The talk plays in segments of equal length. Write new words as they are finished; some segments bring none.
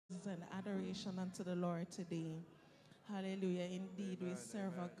and adoration unto the Lord today. Hallelujah. Indeed, we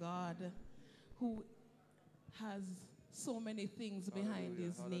serve a God who has so many things behind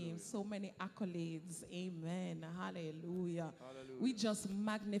his name, so many accolades. Amen. Hallelujah. We just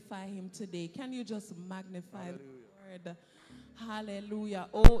magnify him today. Can you just magnify the Lord? Hallelujah.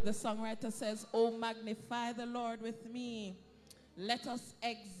 Oh, the songwriter says, oh, magnify the Lord with me. Let us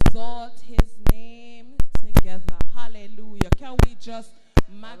exalt his name together. Hallelujah. Can we just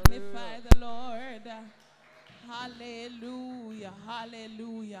magnify the Lord? Hallelujah,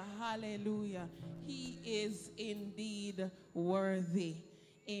 hallelujah, hallelujah. He is indeed worthy.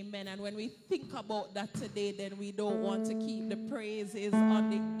 Amen. And when we think about that today, then we don't want to keep the praises on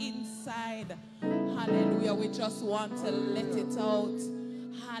the inside. Hallelujah. We just want to let it out.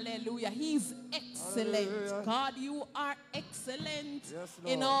 Hallelujah. He's excellent. Hallelujah. God, you are excellent. Yes,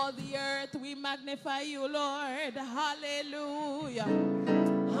 in all the earth. We magnify you, Lord. Hallelujah.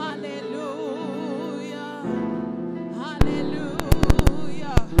 Hallelujah.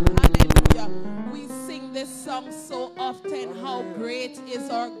 Hallelujah. Hallelujah. We sing this song so often, how great is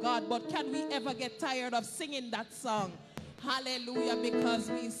our God. But can we ever get tired of singing that song? Hallelujah, because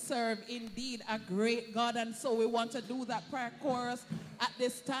we serve indeed a great God. And so we want to do that prayer chorus at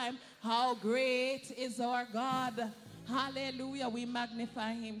this time. How great is our God. Hallelujah. We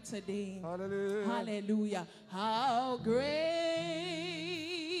magnify him today. Hallelujah. Hallelujah. How great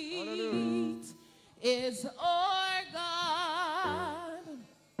is our God.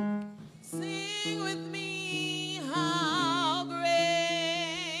 Sing with me. How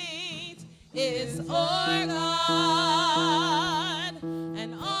great is our God.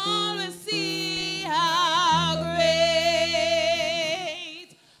 And all will see how great,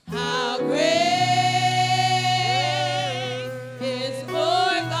 how great.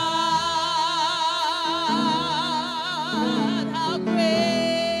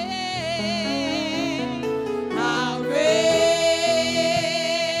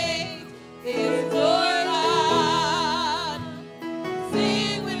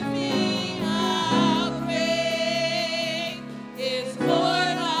 Sing with me, how great.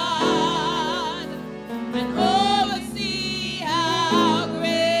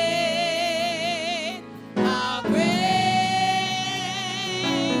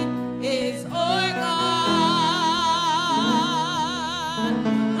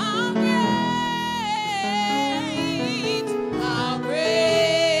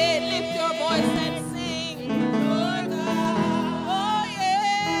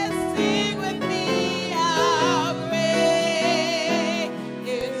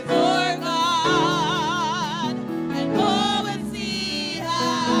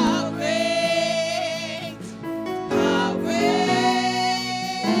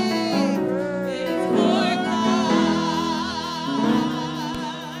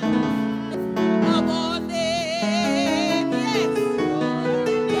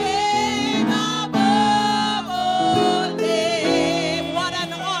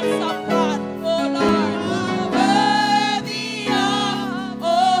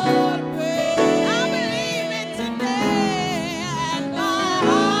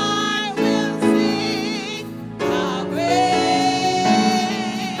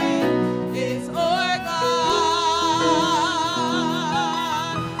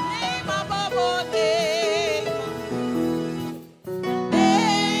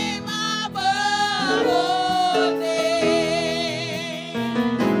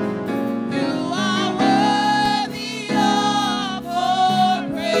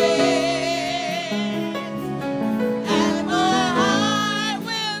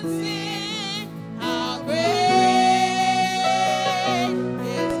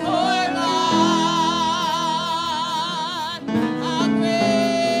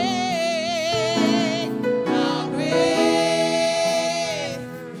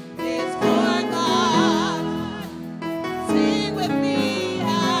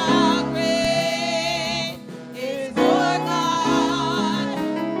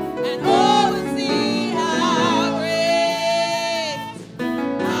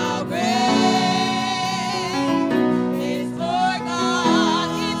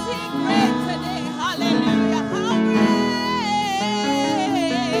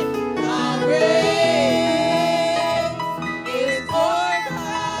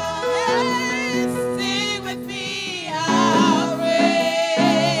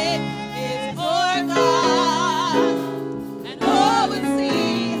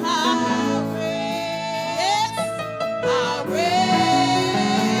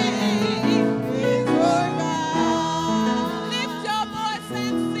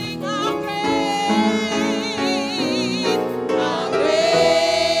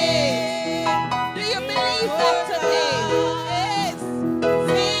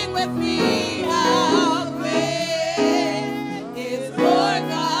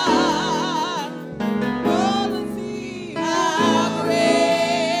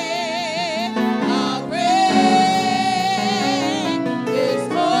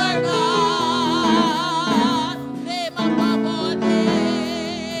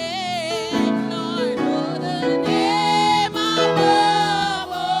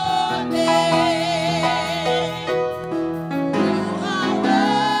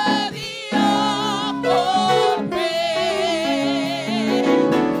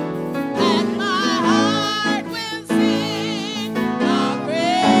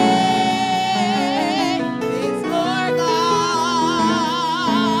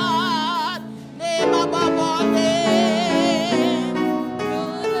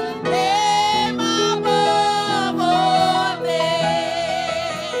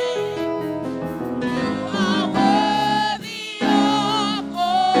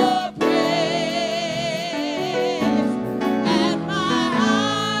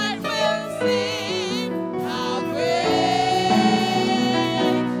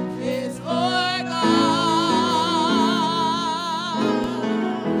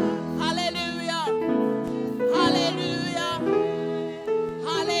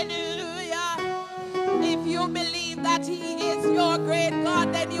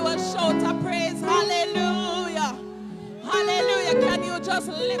 God, then you will shout a praise. Hallelujah. Hallelujah. Can you just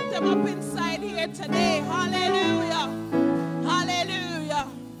lift them up inside here today? Hallelujah. Hallelujah.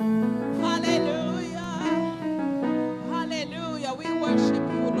 Hallelujah. Hallelujah. We worship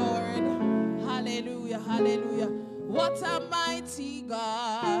you, Lord. Hallelujah. Hallelujah. What a mighty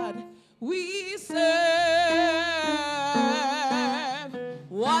God we serve.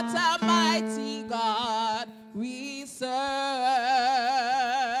 What a mighty God we serve.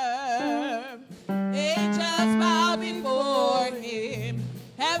 Angels bow before him.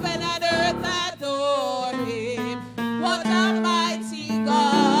 Heaven and earth adore him. What a mighty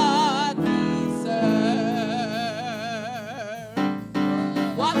God we serve.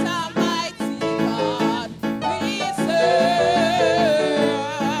 What a mighty God we serve.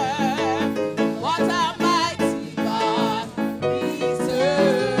 What a mighty God we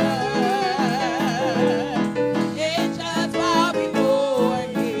serve. Angels bow before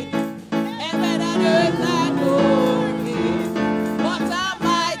him. Heaven and earth adore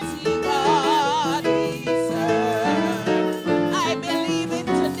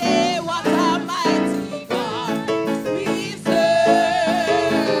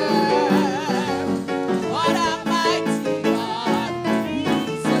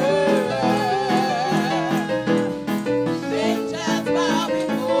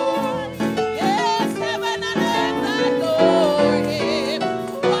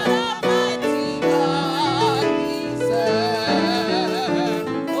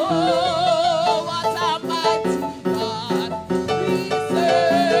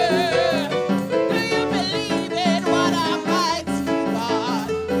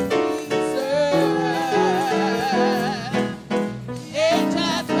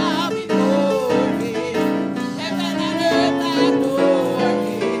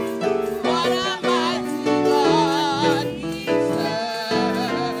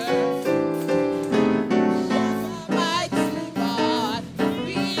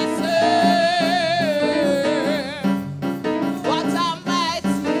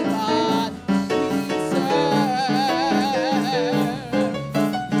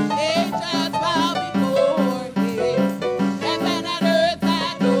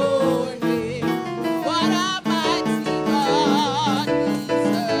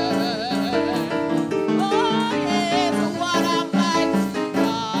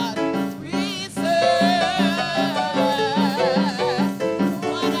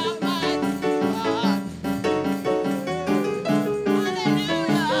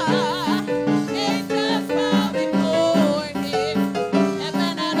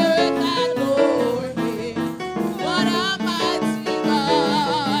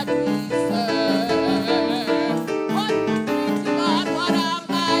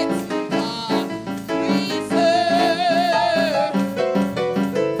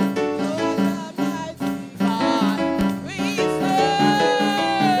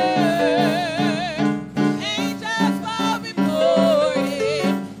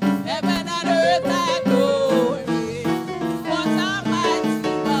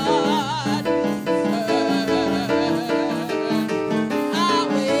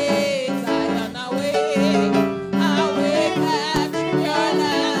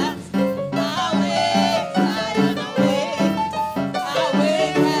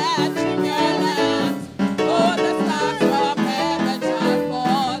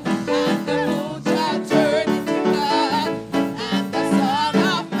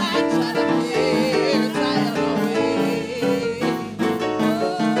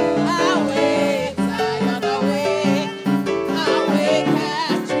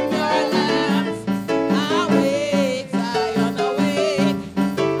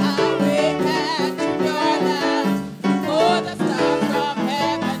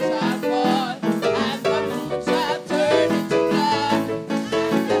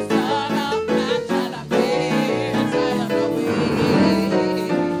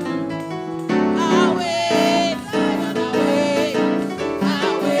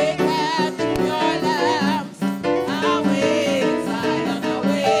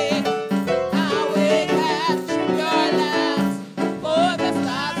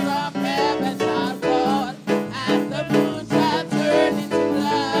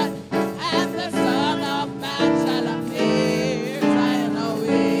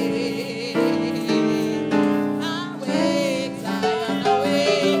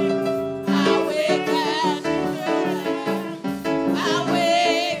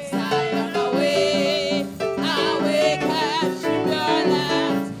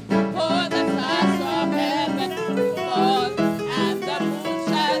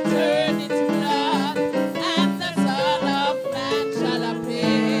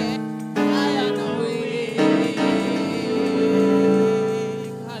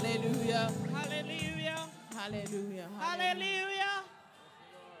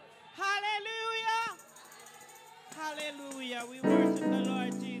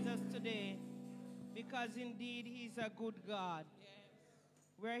because indeed he's a good God.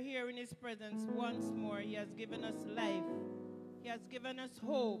 We're here in his presence once more. He has given us life. He has given us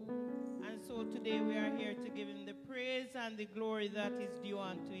hope. And so today we are here to give him the praise and the glory that is due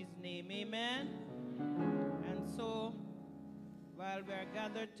unto his name. Amen. And so while we are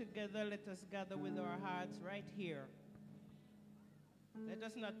gathered together, let us gather with our hearts right here. Let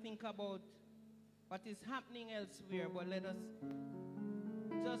us not think about what is happening elsewhere, but let us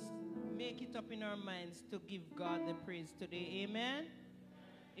just make it up in our minds to give God the praise today. Amen.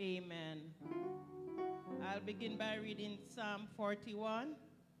 Amen. I'll begin by reading Psalm 41.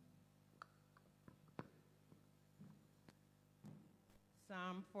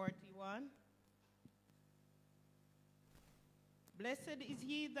 Psalm 41. Blessed is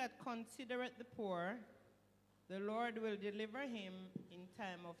he that considereth the poor. The Lord will deliver him in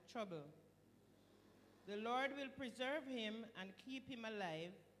time of trouble. The Lord will preserve him and keep him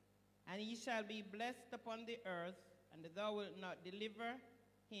alive, and he shall be blessed upon the earth, and thou wilt not deliver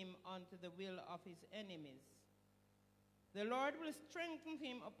him unto the will of his enemies. The Lord will strengthen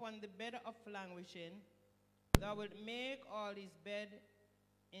him upon the bed of languishing. Thou wilt make all his bed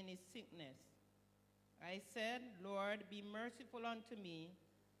in his sickness. I said, Lord, be merciful unto me.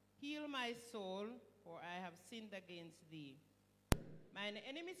 Heal my soul, for I have sinned against thee. Mine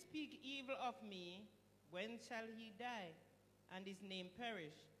enemies speak evil of me. When shall he die, and his name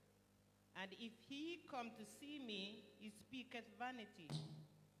perish? And if he come to see me, he speaketh vanity.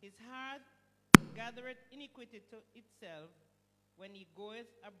 His heart gathereth iniquity to itself. When he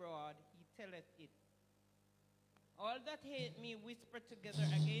goeth abroad, he telleth it. All that hate me whisper together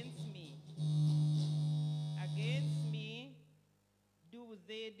against me. Against me do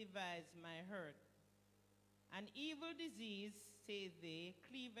they devise my hurt. An evil disease, say they,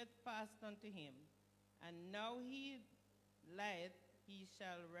 cleaveth fast unto him. And now he lieth, he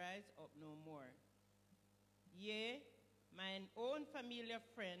shall rise up no more. Yea, mine own familiar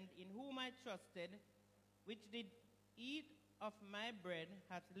friend, in whom I trusted, which did eat of my bread,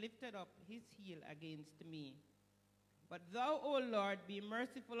 hath lifted up his heel against me. But thou, O Lord, be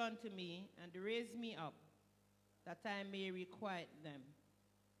merciful unto me, and raise me up, that I may requite them.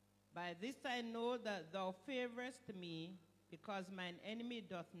 By this I know that thou favorest me, because mine enemy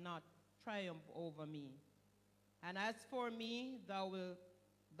doth not triumph over me. And as for me, thou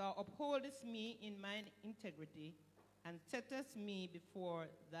upholdest me in mine integrity, and settest me before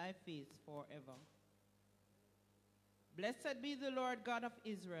thy face forever. Blessed be the Lord God of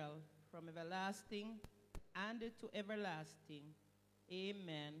Israel, from everlasting and to everlasting.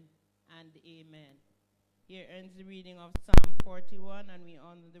 Amen and amen. Here ends the reading of Psalm 41, and we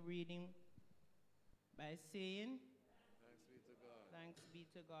honor the reading by saying, Thanks be to God. Thanks be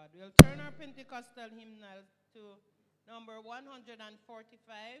to God. We'll turn our Pentecostal hymnal to number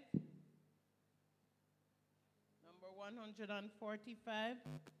 145. Number 145.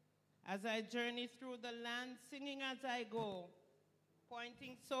 As I journey through the land, singing as I go,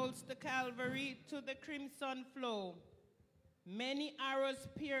 pointing souls to Calvary, to the crimson flow. Many arrows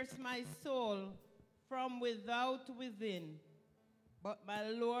pierce my soul from without within, but my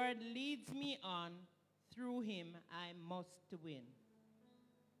Lord leads me on. Through him I must win.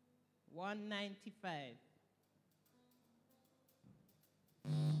 195.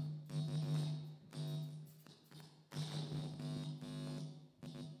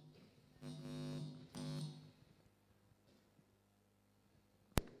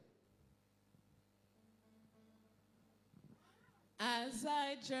 As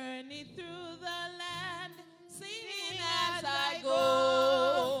I journey through the land, singing as I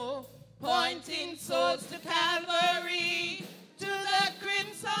go, pointing souls to Calvary, to the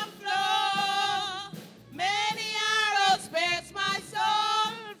crimson flow. Many arrows pierce my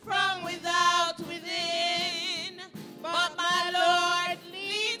soul from without within, but my Lord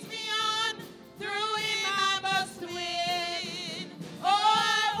leads me on. Through him I must win. Oh,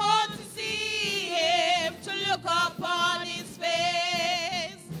 I want to see him, to look upon his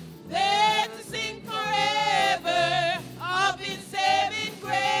face, there to sing forever of his saving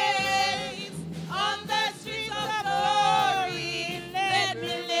grace. On the streets of glory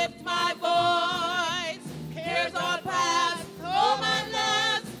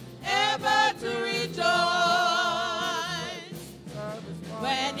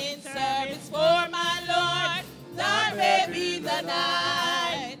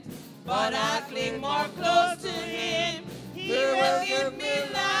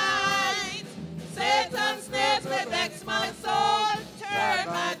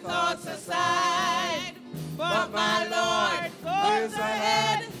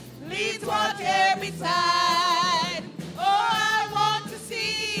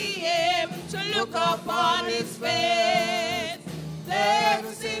look upon his face, there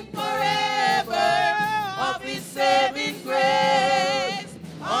to sing forever of his saving grace.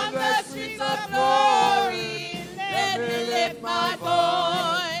 On the streets of glory, let me lift my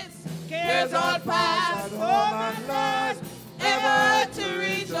voice. Cares all past, home and last, ever to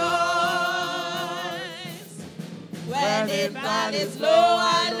rejoice. When in valleys low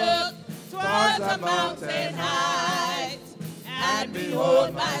I look towards the mountain height, and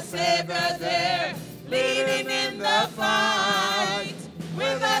behold my Savior there, leading in the fight,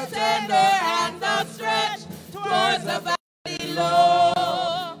 with a tender hand outstretched towards the valley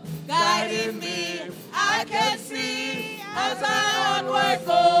low, guiding me, I can see as I onward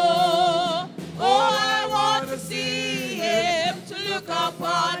go. Oh, I want to see him, to look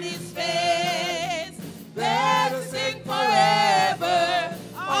upon his face, there to sing forever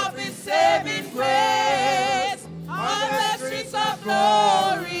of his saving grace. On the streets of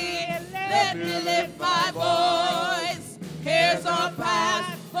glory, let me lift my voice. Cares all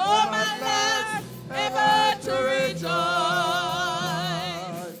past, home and last, ever to rejoice.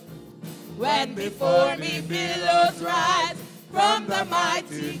 When before me billows rise from the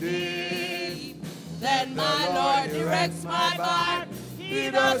mighty deep, then my Lord directs my path,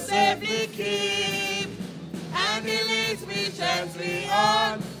 he does safely keep, and he leads me gently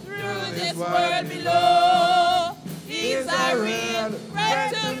on through this world below. He's a real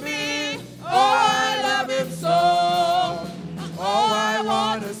friend to me, oh, I love him so. Oh, I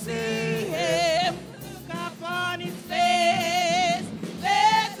want to see him, look upon his face,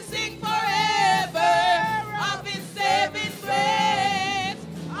 there to sing forever of his saving grace.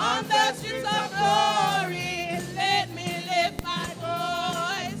 On the streets of glory, let me lift my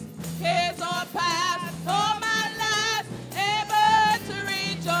voice. Cares all past, home and last, ever to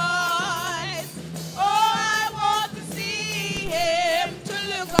rejoice. Oh, I want to see him, to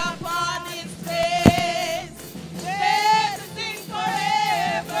look upon his face, there to sing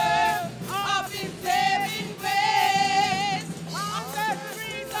forever of his saving grace. On the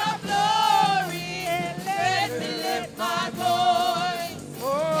streets of glory, let me lift my voice.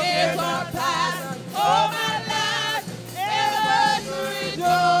 Cares all past, home and last, ever to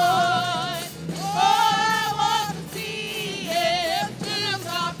rejoice. Oh, I want to see him, to look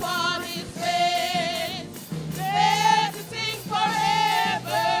upon his face, there to sing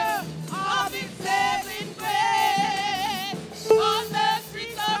forever of his saving grace. On the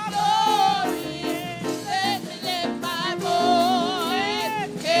streets of glory, let me lift my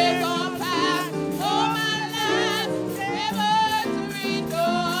voice. Cares all past, home and last, ever to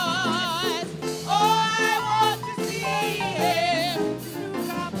rejoice. Oh, I want to see him, look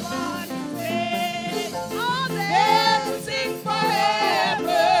upon his face, there to sing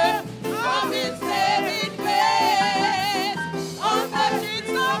forever of his saving grace. On the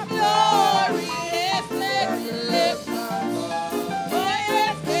streets of glory, yes, let me lift my voice. Oh,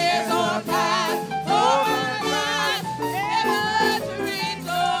 yes, cares all past, home and last, ever to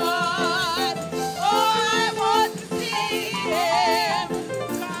rejoice. Oh, I want to see him,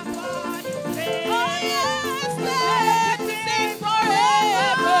 look upon his face. Oh, yes, there to sing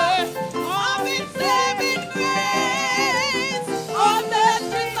forever of his saving grace. On the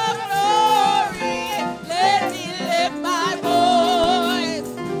streets of glory, let me lift my voice.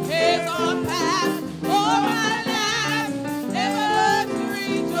 Cares all past, home and last, ever to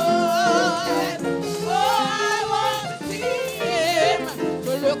rejoice. Oh, I want to see him,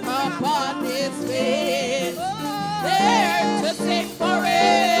 to look upon his face, there to sing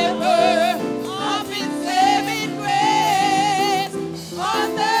forever of his saving grace. On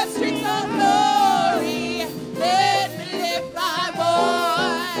the streets of glory, let me lift my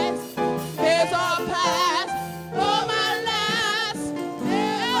voice. Cares all past, home and last,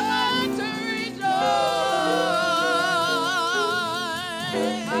 ever to rejoice.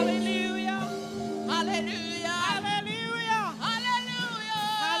 Hallelujah. Hallelujah. Hallelujah. Hallelujah.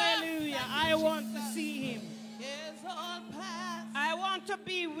 Hallelujah. I want to see him. Cares all past, I want to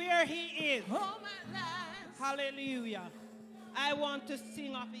be where he is. home and last, Hallelujah. I want to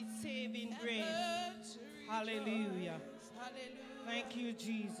sing of his saving grace. ever to Hallelujah. rejoice. Hallelujah. Thank you,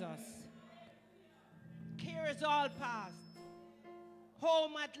 Jesus. Care is all past.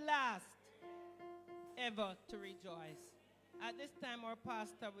 Home at last. Ever to rejoice. At this time, our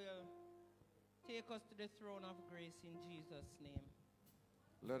pastor will take us to the throne of grace in Jesus' name.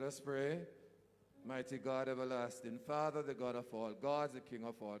 Let us pray. Mighty God, everlasting Father, the God of all gods, the King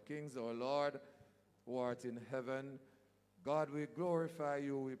of all kings, our Lord, who art in heaven. God, we glorify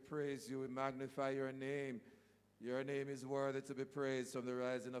you, we praise you, we magnify your name. Your name is worthy to be praised from the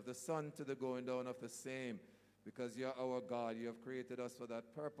rising of the sun to the going down of the same. because you're our God. You have created us for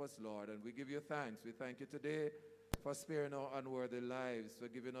that purpose, Lord, and we give you thanks. We thank you today for sparing our unworthy lives, for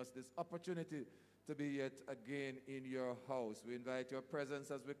giving us this opportunity to be yet again in your house. We invite your presence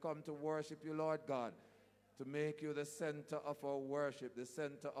as we come to worship you, Lord God, to make you the center of our worship, the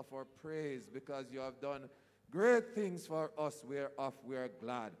center of our praise, because you have done great things for us, whereof we are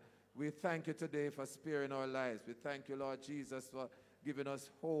glad. We thank you today for sparing our lives. We thank you, Lord Jesus, for giving us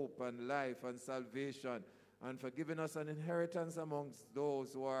hope and life and salvation, and for giving us an inheritance amongst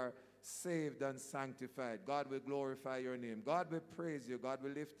those who are saved and sanctified. God, we glorify your name. God, we praise you. God,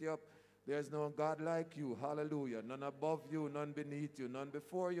 we lift you up. There's no God like you. Hallelujah. None above you, none beneath you, none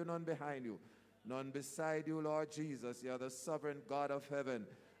before you, none behind you, none beside you, Lord Jesus. You are the sovereign God of heaven.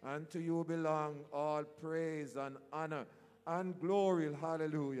 And to you belong all praise and honor and glory.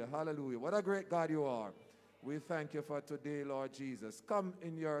 Hallelujah. Hallelujah. What a great God you are. We thank you for today, Lord Jesus. Come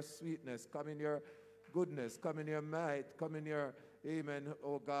in your sweetness. Come in your goodness. Come in your might. Come in your, amen,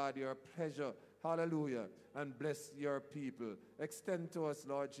 oh God, your pleasure. Hallelujah. And bless your people. Extend to us,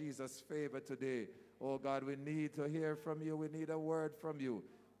 Lord Jesus, favor today. Oh God, we need to hear from you. We need a word from you.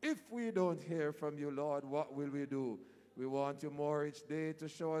 If we don't hear from you, Lord, what will we do? We want you more each day to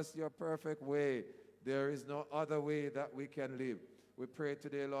show us your perfect way. There is no other way that we can live. We pray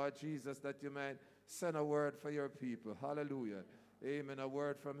today, Lord Jesus, that you might send a word for your people. Hallelujah. Amen. A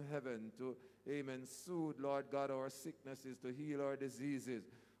word from heaven to, amen, soothe, Lord God, our sicknesses, to heal our diseases.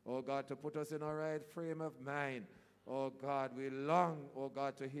 Oh God, to put us in a right frame of mind. Oh God, we long, oh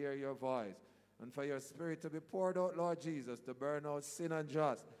God, to hear your voice. And for your spirit to be poured out, Lord Jesus, to burn out sin and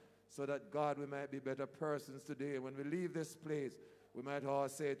just, so that, God, we might be better persons today. When we leave this place, we might all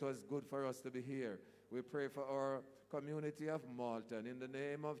say it was good for us to be here. We pray for our community of Malta. And in the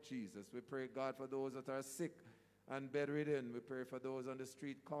name of Jesus, we pray, God, for those that are sick and bedridden. We pray for those on the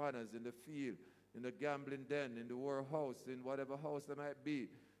street corners, in the field, in the gambling den, in the warehouse, in whatever house they might be.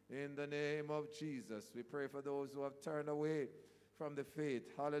 In the name of Jesus, we pray for those who have turned away from the faith.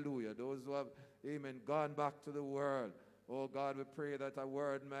 Hallelujah. Those who have, amen, gone back to the world. Oh God, we pray that a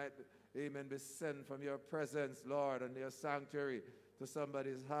word might, amen, be sent from your presence, Lord, and your sanctuary to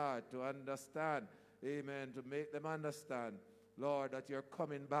somebody's heart to understand, amen, to make them understand, Lord, that your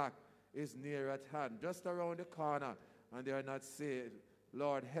coming back is near at hand, just around the corner, and they are not saved.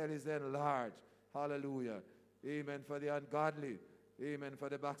 Lord, hell is enlarged. Hallelujah. Amen, for the ungodly. Amen, for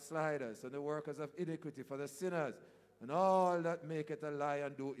the backsliders and the workers of iniquity, for the sinners, and all that make it a lie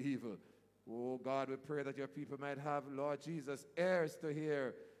and do evil. Oh God, we pray that your people might have, Lord Jesus, ears to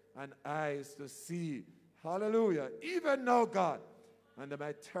hear and eyes to see. Hallelujah. Even now, God, and they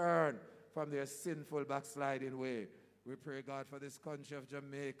might turn from their sinful backsliding way. We pray, God, for this country of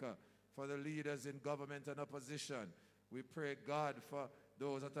Jamaica, for the leaders in government and opposition. We pray, God, for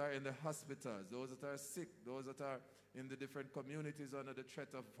those that are in the hospitals, those that are sick, those that are in the different communities under the threat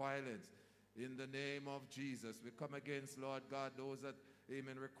of violence. In the name of Jesus, we come against, Lord God, those that,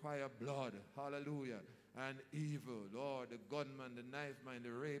 amen, require blood. Hallelujah. And evil. Lord, the gunman, the knife man,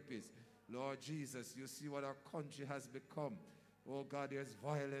 the rapist. Lord Jesus, you see what our country has become. Oh God, there's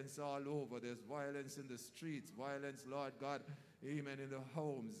violence all over. There's violence in the streets. Violence, Lord God, amen, in the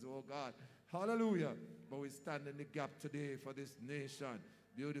homes. Oh God, hallelujah. But we stand in the gap today for this nation.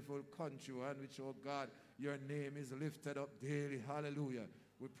 Beautiful country, and which, oh God, your name is lifted up daily. Hallelujah.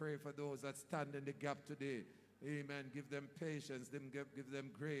 We pray for those that stand in the gap today. Amen. Give them patience. Give them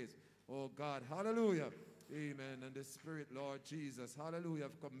grace. Oh God. Hallelujah. Amen. And the Spirit, Lord Jesus. Hallelujah.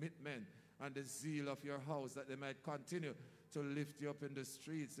 Of commitment and the zeal of your house, that they might continue to lift you up in the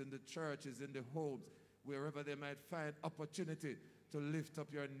streets, in the churches, in the homes, wherever they might find opportunity to lift up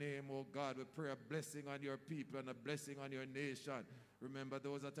your name, oh God. We pray a blessing on your people and a blessing on your nation. Remember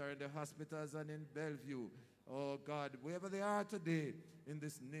those that are in the hospitals and in Bellevue. Oh God, wherever they are today in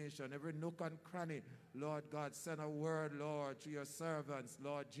this nation, every nook and cranny, Lord God, send a word, Lord, to your servants,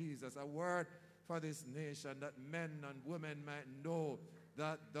 Lord Jesus, a word for this nation, that men and women might know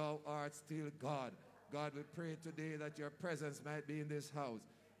that thou art still God. God, we pray today that your presence might be in this house,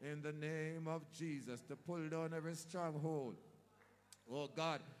 in the name of Jesus, to pull down every stronghold. Oh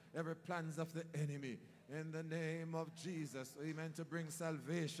God, every plans of the enemy, in the name of Jesus, amen, to bring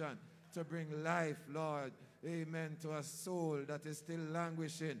salvation, to bring life, Lord, amen, to a soul that is still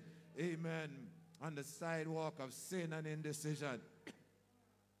languishing, amen, on the sidewalk of sin and indecision.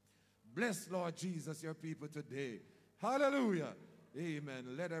 Bless, Lord Jesus, your people today. Hallelujah.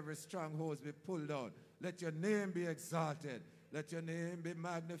 Amen. Let every stronghold be pulled down. Let your name be exalted. Let your name be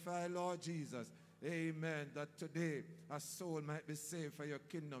magnified, Lord Jesus. Amen. That today a soul might be saved for your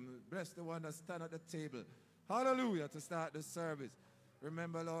kingdom. Bless the one that stand at the table. Hallelujah. To start the service.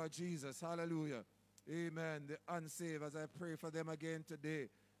 Remember, Lord Jesus. Hallelujah. Amen. The unsaved, as I pray for them again today.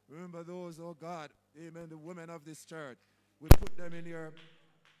 Remember those, oh God, amen, the women of this church. We put them in your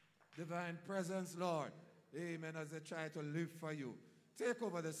divine presence, Lord. Amen, as they try to live for you. Take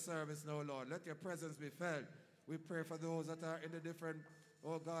over the service now, Lord. Let your presence be felt. We pray for those that are in the different,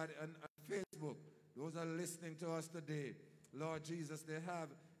 oh God, on Facebook. Those are listening to us today. Lord Jesus, they have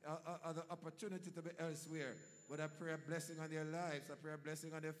the opportunity to be elsewhere. But I pray a blessing on their lives. I pray a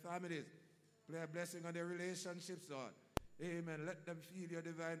blessing on their families. Pray a blessing on their relationships, Lord. Amen. Let them feel your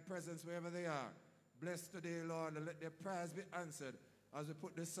divine presence wherever they are. Bless today, Lord, and let their prayers be answered as we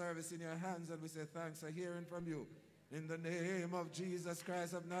put this service in your hands and we say thanks for hearing from you. In the name of Jesus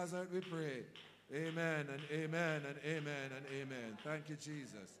Christ of Nazareth, we pray. Amen and amen and amen and amen. Thank you,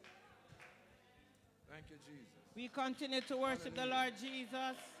 Jesus. Thank you, Jesus. We continue to worship the Lord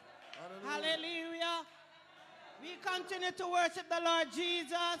Jesus. Hallelujah. Hallelujah. We continue to worship the Lord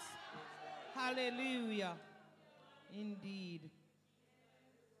Jesus. Hallelujah. Indeed.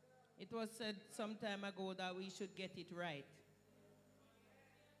 It was said some time ago that we should get it right.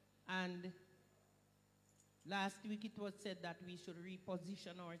 And last week it was said that we should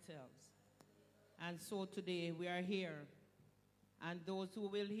reposition ourselves. And so today we are here. And those who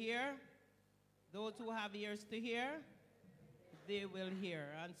will hear, those who have ears to hear, they will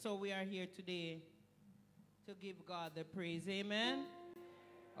hear. And so we are here today to give God the praise. Amen.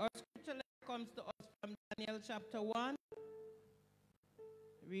 Our scripture comes to us from Daniel chapter 1,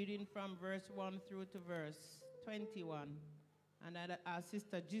 reading from verse 1 through to verse 21. And I'd ask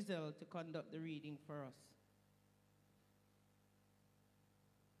Sister Giselle to conduct the reading for us.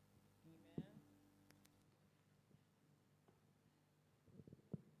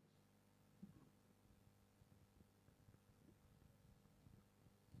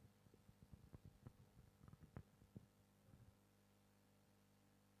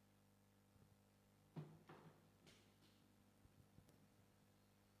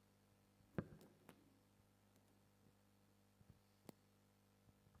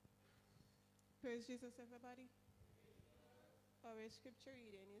 Praise Jesus, everybody. Our scripture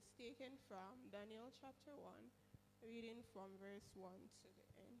reading is taken from Daniel chapter 1, reading from verse 1 to the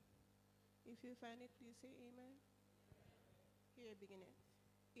end. If you find it, please say amen. Here beginneth.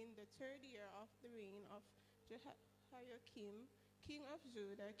 In the third year of the reign of Jehoiakim, king of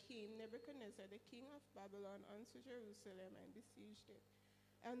Judah, came Nebuchadnezzar, the king of Babylon, unto Jerusalem and besieged it.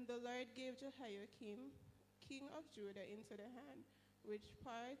 And the Lord gave Jehoiakim, king of Judah, into the hand, which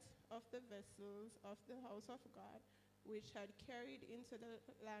part of the vessels of the house of God, which had carried into the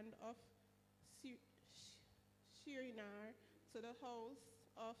land of Shinar to the house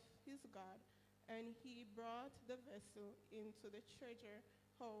of his God, and he brought the vessel into the treasure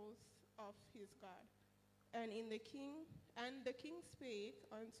house of his God. And the king spake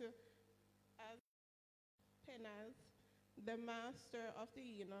unto Penaz, the master of the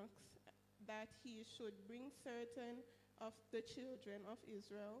eunuchs, that he should bring certain of the children of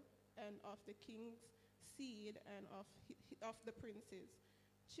Israel, and of the king's seed, and of the princes,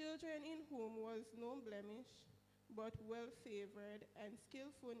 children in whom was no blemish, but well favored, and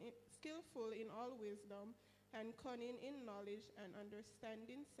skillful in all wisdom, and cunning in knowledge, and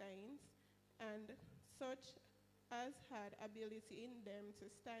understanding science, and such as had ability in them to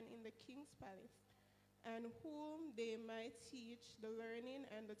stand in the king's palace, and whom they might teach the learning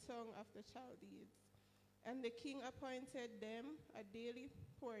and the tongue of the Chaldees. And the king appointed them a daily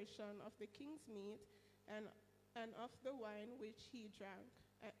portion of the king's meat and of the wine which he drank,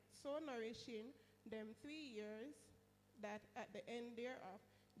 so nourishing them 3 years, that at the end thereof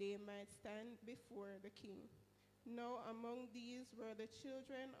they might stand before the king. Now among these were the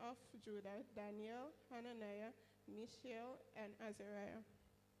children of Judah, Daniel, Hananiah, Mishael, and Azariah,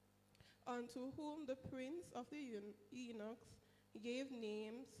 unto whom the prince of the eunuchs gave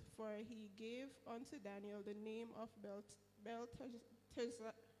names, for he gave unto Daniel the name of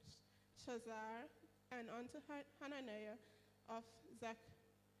Belteshazzar, and unto Hananiah of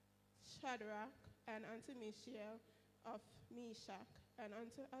Shadrach, and unto Mishael of Meshach, and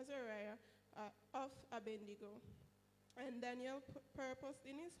unto Azariah of Abednego. And Daniel purposed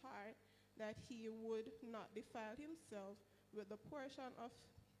in his heart that he would not defile himself with the portion of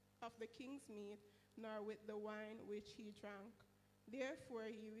the king's meat, nor with the wine which he drank. Therefore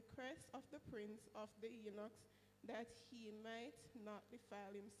he requests of the prince of the eunuchs that he might not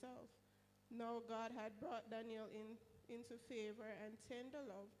defile himself. Now God had brought Daniel into favor and tender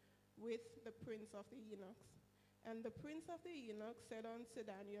love with the prince of the eunuchs. And the prince of the eunuchs said unto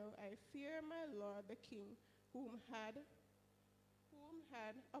Daniel, I fear my lord the king, whom had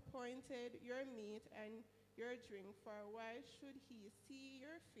appointed your meat and your drink, for why should he see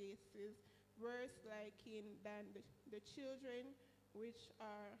your faces worse liking than the children which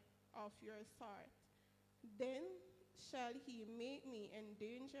are of your sort. Then shall he make me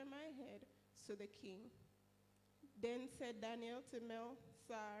endanger my head to the king. Then said Daniel to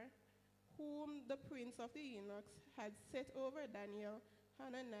Melzar, whom the prince of the eunuchs had set over Daniel,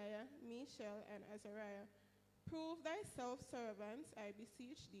 Hananiah, Mishael, and Azariah, prove thyself servants, I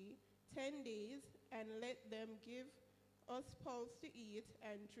beseech thee, 10 days, and let them give us pulse to eat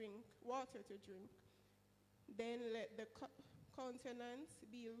and drink, water to drink. Then let the countenance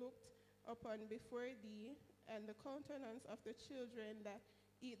be looked upon before thee, and the countenance of the children that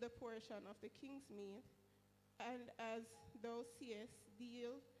eat the portion of the king's meat, and as thou seest,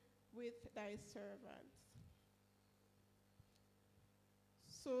 deal with thy servants.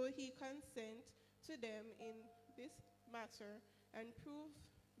 So he consent to them in this matter, and proved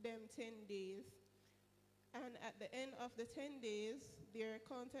them 10 days. And at the end of the 10 days, their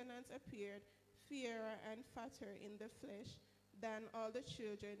countenance appeared fairer and fatter in the flesh than all the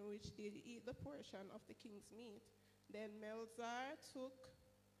children which did eat the portion of the king's meat. Then Melzar took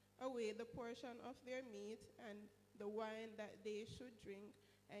away the portion of their meat and the wine that they should drink,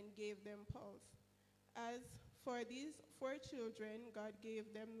 and gave them pulse. As for these 4 children, God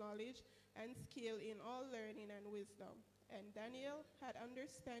gave them knowledge and skill in all learning and wisdom. And Daniel had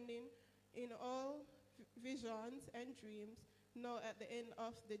understanding in all visions and dreams. Now at the end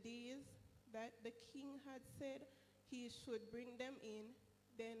of the days that the king had said he should bring them in,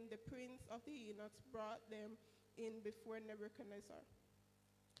 then the prince of the eunuchs brought them in before Nebuchadnezzar.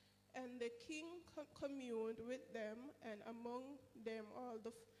 And the king communed with them, and among them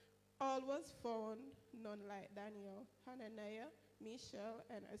all was found none like Daniel, Hananiah, Mishael,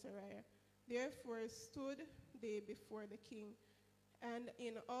 and Azariah. Therefore stood they before the king, and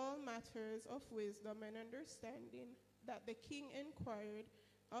in all matters of wisdom and understanding that the king inquired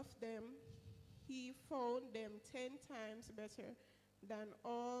of them, he found them 10 times better than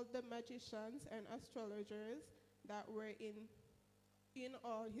all the magicians and astrologers that were in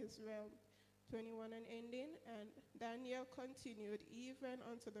all his realm. 21 and ending. And Daniel continued even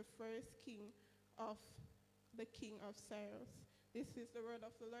unto the first king of the king of Cyrus. This is the word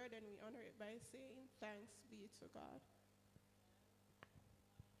of the Lord, and we honor it by saying, thanks be to God.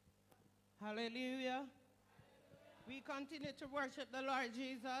 Hallelujah. We continue to worship the Lord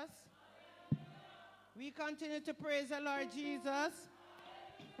Jesus. We continue to praise the Lord Jesus.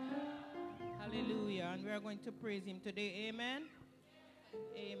 Hallelujah. And we are going to praise him today. Amen.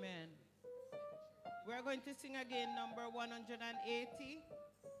 Amen. We are going to sing again number 180.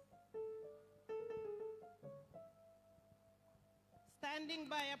 Standing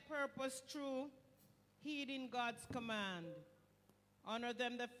by a purpose true, heeding God's command. Honor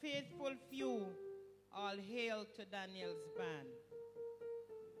them, the faithful few. All hail to Daniel's band.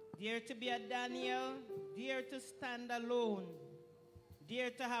 Dare to be a Daniel, dare to stand alone, dare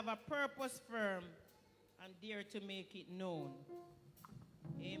to have a purpose firm, and dare to make it known.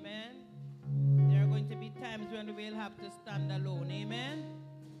 Amen. There are going to be times when we will have to stand alone. Amen.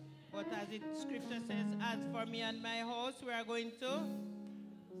 But as the scripture says, as for me and my house, we are going to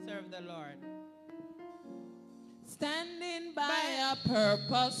serve the Lord. Standing by a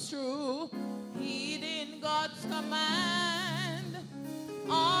purpose true, heeding God's command.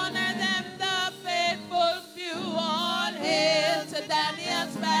 Honor them, the faithful few. All hail to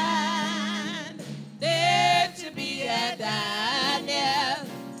Daniel's band. Dare to be a Daniel,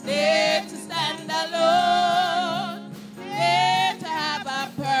 dare to stand alone, dare to have a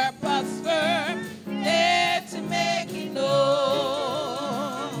purpose firm, dare to make it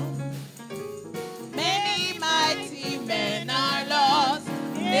known. Many mighty men are lost,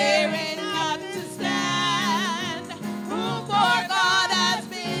 daring not to stand, who for God has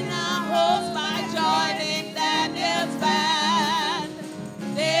been a host by joining Daniel's band.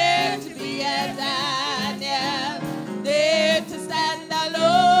 Dare to be a Daniel, dare to stand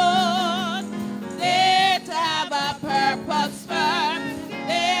alone, dare to have a purpose firm,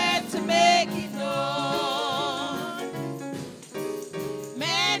 dare to make it known.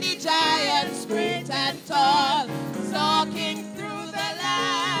 Many giants, great and tall, stalking through the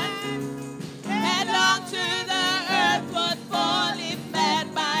land, headlong to the earth would fall if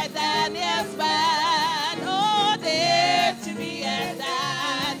met by Daniel's band. Oh, dare to be a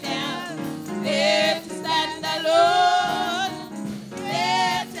Daniel, dare to stand alone,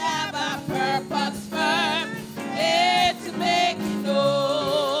 dare to have a purpose firm, dare to make it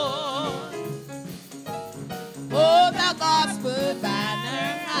known. Oh, the gospel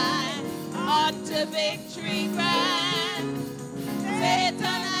banner high, unto victory grand, Satan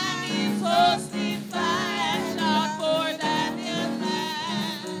and his host defy, and shout for Daniel's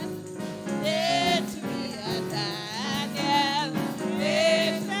land.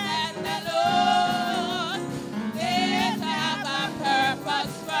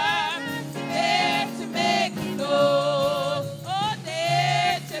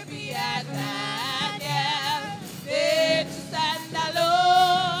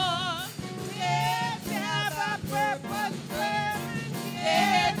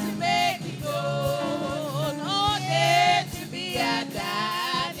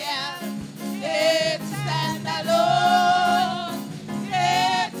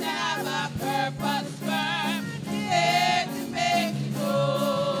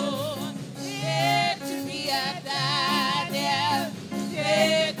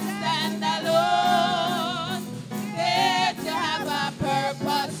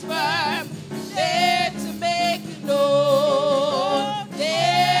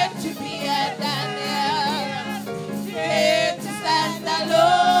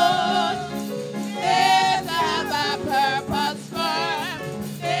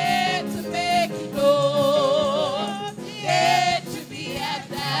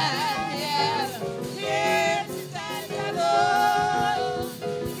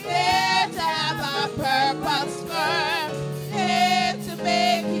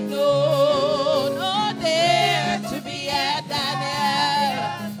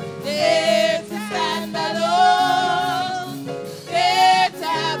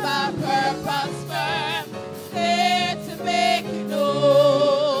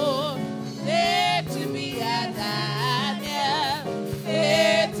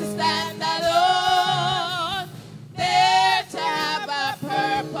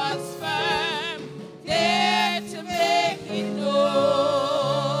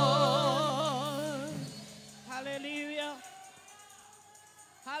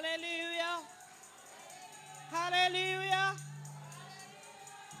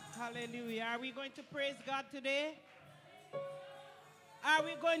 Hallelujah. Are we going to praise God today? Are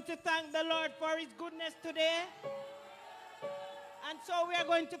we going to thank the Lord for his goodness today? And so we are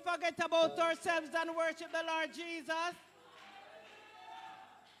going to forget about ourselves and worship the Lord Jesus.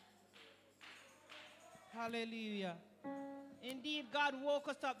 Hallelujah. Indeed, God woke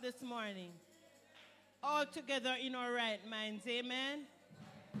us up this morning, all together in our right minds. Amen.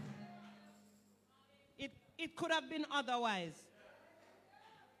 It could have been otherwise.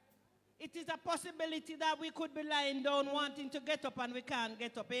 It is a possibility that we could be lying down wanting to get up and we can't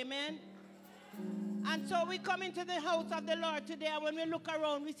get up. Amen. And so we come into the house of the Lord today, and when we look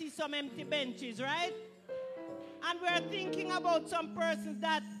around, we see some empty benches, right? And we are thinking about some persons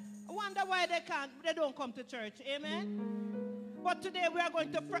that wonder why they don't come to church. Amen. But today we are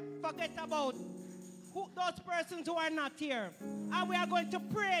going to forget about those persons who are not here. And we are going to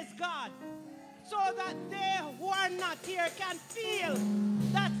praise God so that they who are not here can feel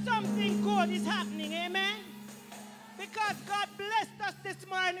that something good is happening. Amen. Because God blessed us this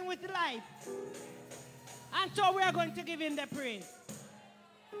morning with life. And so we are going to give him the praise.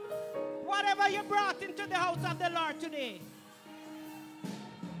 Whatever you brought into the house of the Lord today,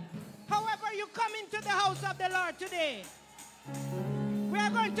 however you come into the house of the Lord today, we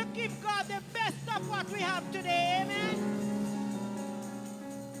are going to give God the best of what we have today. Amen.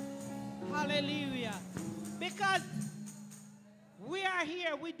 Hallelujah. Because we are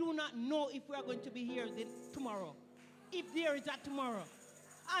here, we do not know if we are going to be here tomorrow, if there is a tomorrow.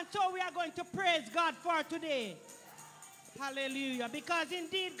 And so we are going to praise God for today. Hallelujah. Because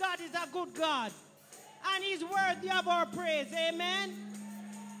indeed God is a good God, and he's worthy of our praise. Amen.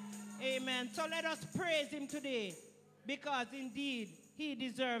 Amen. So let us praise him today, because indeed he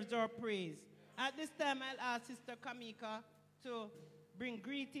deserves our praise. At this time, I'll ask Sister Kamika to bring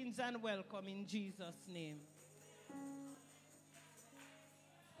greetings and welcome in Jesus' name.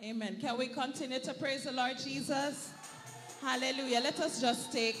 Amen. Can we continue to praise the Lord Jesus? Hallelujah. Let us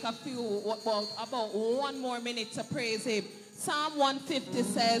just take about 1 more minute to praise him. Psalm 150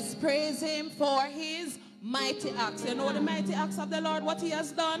 says, praise him for his mighty acts. You know the mighty acts of the Lord, what he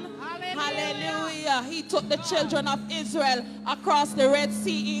has done? Hallelujah. Hallelujah. He took the children of Israel across the Red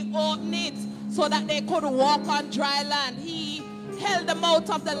Sea. He opened it so that they could walk on dry land. He held them out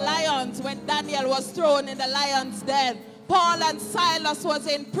of the lions when Daniel was thrown in the lion's den. Paul and Silas was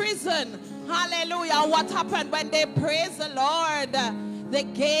in prison. Hallelujah. What happened when they praised the Lord? The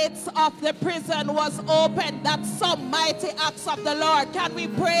gates of the prison was opened. That's some mighty acts of the Lord. Can we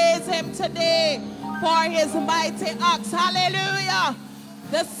praise him today for his mighty acts? Hallelujah.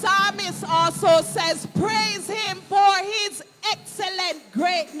 The psalmist also says, praise him for his excellent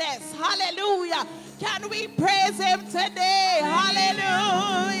greatness. Hallelujah. Can we praise him today?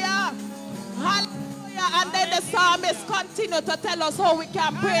 Hallelujah. Hallelujah. And then the psalmist continues to tell us how we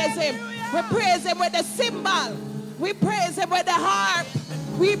can praise him. We praise him with the cymbal. We praise him with the harp.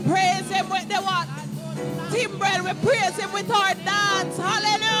 We praise him with the what? Timbrel. We praise him with our dance.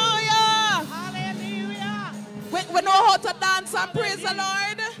 Hallelujah. Hallelujah. We know how to dance and praise the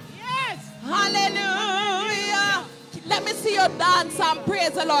Lord. Yes. Hallelujah. Let me see you dance and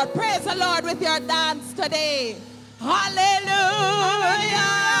praise the Lord. Praise the Lord with your dance today. Hallelujah.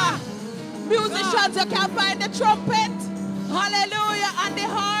 Musicians, you can find the trumpet. Hallelujah. And the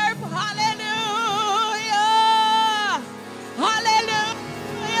harp. Hallelujah. Hallelujah.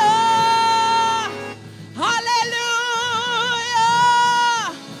 Hallelujah.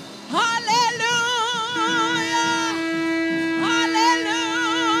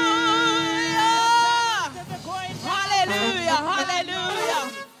 Hallelujah. Hallelujah. Hallelujah.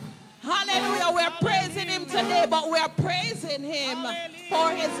 Hallelujah. We're praising him today, but we're praising him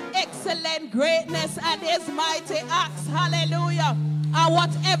for his excellent greatness and his mighty acts. Hallelujah. And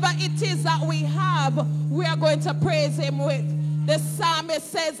whatever it is that we have, we are going to praise him with. The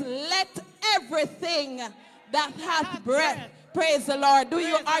psalmist says, let everything that hath breath praise the Lord.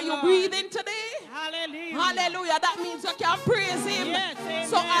 Are you breathing today? Hallelujah. Hallelujah. That means you can praise him. Yes,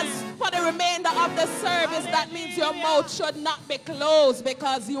 so as for the remainder of the service, that means your mouth should not be closed,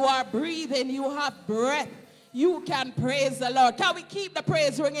 because you are breathing, you have breath. You can praise the Lord. Can we keep the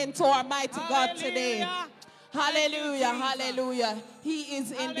praise ringing to our mighty God today? Hallelujah. Hallelujah. He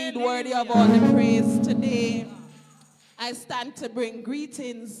is indeed worthy of all the praise today. I stand to bring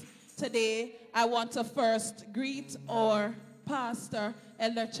greetings today. I want to first greet our pastor,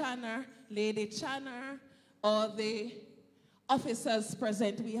 Elder Channer, Lady Channer, all the officers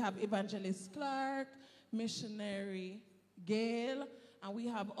present. We have Evangelist Clark, Missionary Gail, and we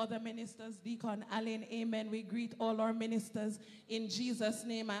have other ministers, Deacon Allen. Amen. We greet all our ministers in Jesus'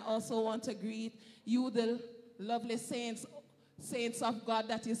 name. I also want to greet you, the lovely saints saints of God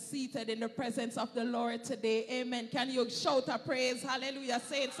that is seated in the presence of the Lord today. Amen. Can you shout a praise? Hallelujah,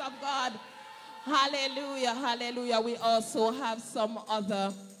 saints of God. Hallelujah, hallelujah. We also have some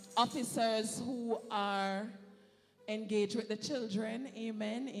other officers who are engaged with the children.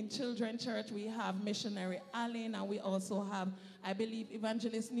 Amen. In Children Church, we have Missionary Allen, and we also have, I believe,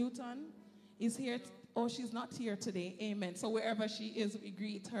 Evangelist Newton is here. Oh, she's not here today. Amen. So wherever she is, we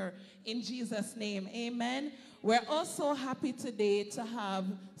greet her in Jesus' name. Amen. We're also happy today to have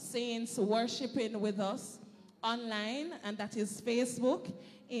saints worshiping with us online, and that is Facebook.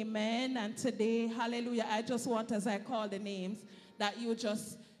 Amen. And today, hallelujah, I just want, as I call the names, that you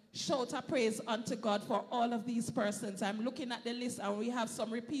just shout a praise unto God for all of these persons. I'm looking at the list, and we have some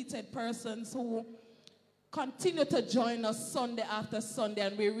repeated persons who continue to join us Sunday after Sunday,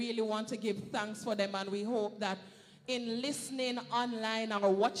 and we really want to give thanks for them, and we hope that in listening online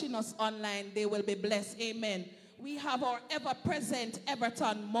or watching us online, they will be blessed. Amen. We have our ever-present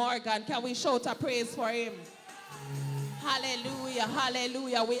Everton Morgan. Can we shout a praise for him? Hallelujah,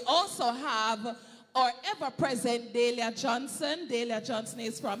 hallelujah. We also have our ever-present Delia Johnson. Delia Johnson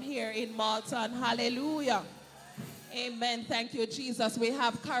is from here in Malton. Hallelujah. Amen. Thank you, Jesus. We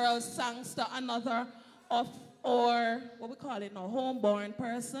have Carol Sangster, another of our, what we call it now, homeborn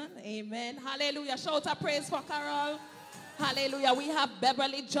person. Amen. Hallelujah. Shout a praise for Carol. Hallelujah. We have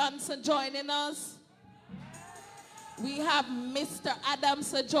Beverly Johnson joining us. We have Mr.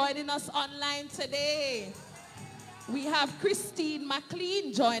 Adams joining us online today. We have Christine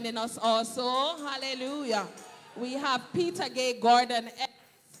McLean joining us also. Hallelujah. We have Peter Gay Gordon.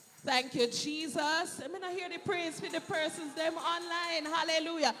 Thank you, Jesus. I'm going to hear the praise for the persons, them online.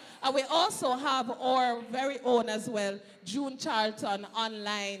 Hallelujah. And we also have our very own as well, June Charlton,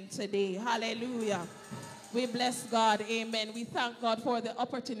 online today. Hallelujah. We bless God. Amen. We thank God for the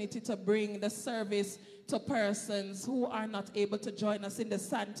opportunity to bring the service to persons who are not able to join us in the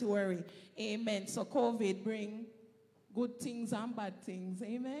sanctuary. Amen. So COVID bring good things and bad things.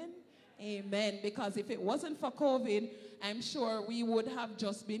 Amen. Amen. Because if it wasn't for COVID, I'm sure we would have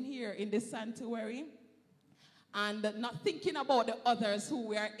just been here in the sanctuary and not thinking about the others who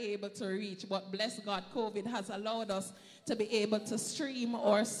we are able to reach. But bless God, COVID has allowed us to be able to stream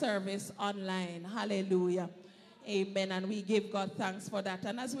our service online. Hallelujah. Amen. And we give God thanks for that.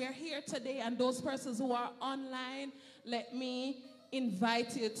 And as we are here today, and those persons who are online, let me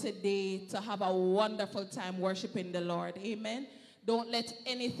invite you today to have a wonderful time worshiping the Lord. Amen. Don't let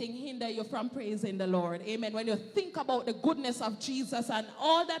anything hinder you from praising the Lord. Amen. When you think about the goodness of Jesus and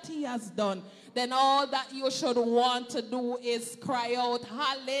all that he has done, then all that you should want to do is cry out,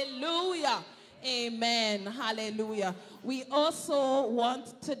 hallelujah. Amen. Hallelujah. We also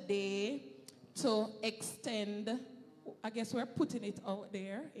want today to extend, I guess we're putting it out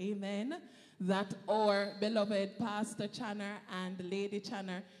there, amen, that our beloved Pastor Channer and Lady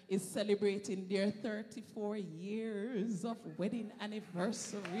Channer is celebrating their 34 years of wedding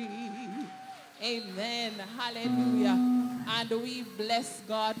anniversary. Amen. Hallelujah. And we bless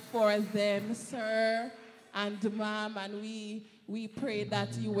God for them, sir and ma'am, and we pray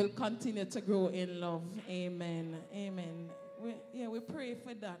that you will continue to grow in love. Amen. Amen. We pray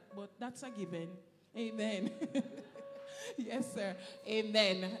for that, but that's a given. Amen. Yes, sir.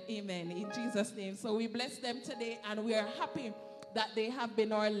 Amen. Amen. In Jesus' name. So we bless them today, and we are happy that they have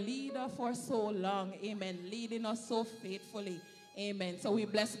been our leader for so long. Amen. Leading us so faithfully. Amen. So we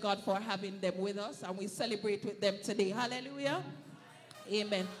bless God for having them with us, and we celebrate with them today. Hallelujah.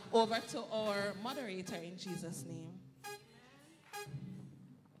 Amen. Over to our moderator in Jesus' name.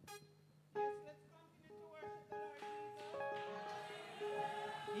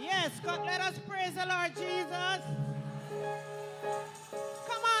 Yes, God, let us praise the Lord Jesus.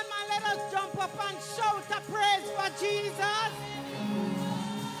 Come on, man, let us jump up and shout a praise for Jesus.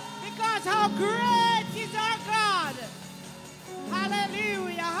 Because how great is our God.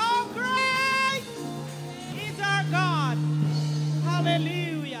 Hallelujah. How great is our God.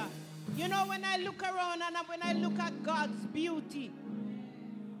 Hallelujah. You know, when I look around and when I look at God's beauty,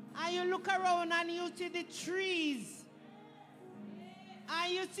 and you look around and you see the trees,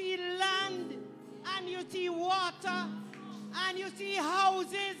 and you see land, and you see water, and you see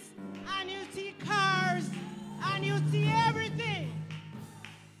houses, and you see cars, and you see everything,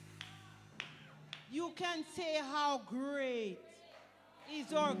 you can say how great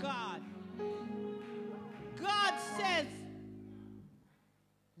is our God. God says,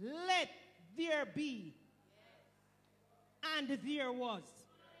 let there be, and there was.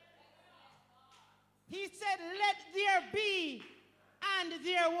 He said, let there be, and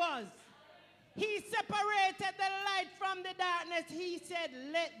there was. He separated the light from the darkness. He said,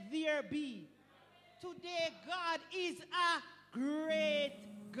 let there be. Today, God is a great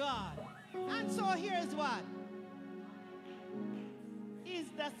God. And so here's what. Is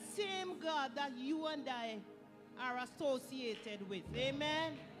the same God that you and I are associated with.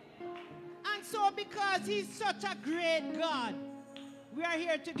 Amen? And so because he's such a great God, we are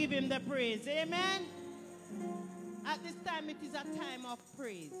here to give him the praise. Amen? At this time, it is a time of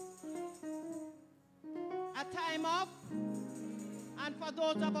praise. A time of, and for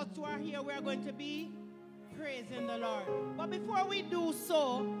those of us who are here, we are going to be praising the Lord. But before we do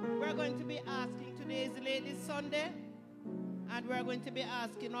so, we're going to be asking, today is Ladies' Sunday, and we're going to be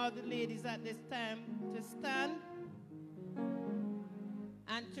asking all the ladies at this time to stand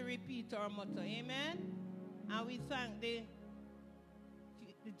and to repeat our motto. Amen? And we thank the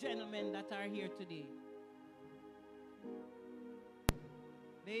gentlemen that are here today.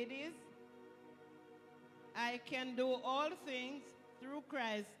 Ladies, I can do all things through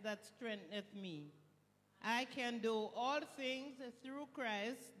Christ that strengtheneth me. I can do all things through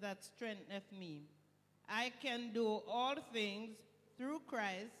Christ that strengtheneth me. I can do all things through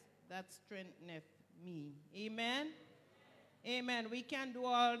Christ that strengtheneth me. Amen? Amen. We can do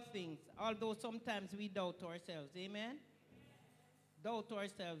all things, although sometimes we doubt ourselves. Amen? Doubt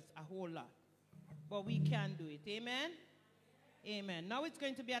ourselves a whole lot. But we can do it. Amen? Amen. Now it's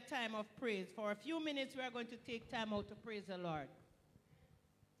going to be a time of praise. For a few minutes, we are going to take time out to praise the Lord.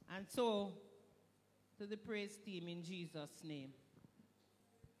 And so, to the praise team in Jesus' name.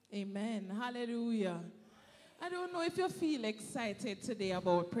 Amen. Hallelujah. I don't know if you feel excited today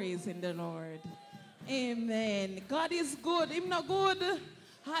about praising the Lord. Amen. God is good. Him not good.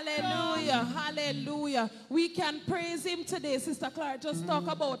 Hallelujah. Hallelujah. We can praise him today. Sister Clara just talk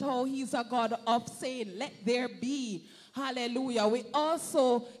about how he's a God of saying, let there be. Hallelujah. We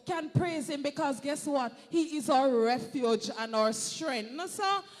also can praise him because guess what? He is our refuge and our strength.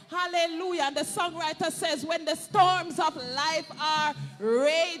 So, hallelujah. And the songwriter says, when the storms of life are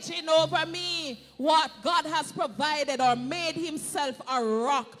raging over me, what God has provided or made himself a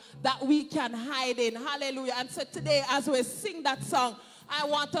rock that we can hide in. Hallelujah. And so today as we sing that song, I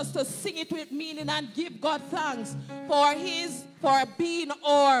want us to sing it with meaning and give God thanks for being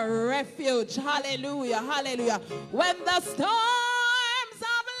our refuge. Hallelujah. Hallelujah. When the storms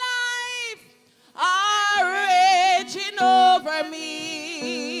of life are raging over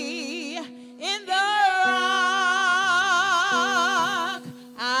me, in the rock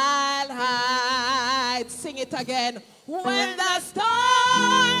I'll hide. Sing it again. When the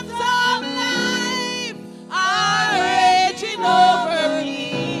storms of life are raging over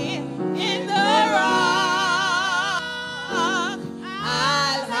me, in the rock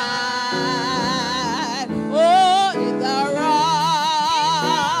I'll hide. Oh, in the rock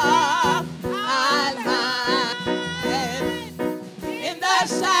I'll hide. In the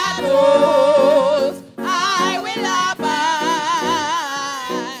shadows I will abide.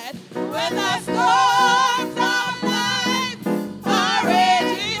 When the storms of life are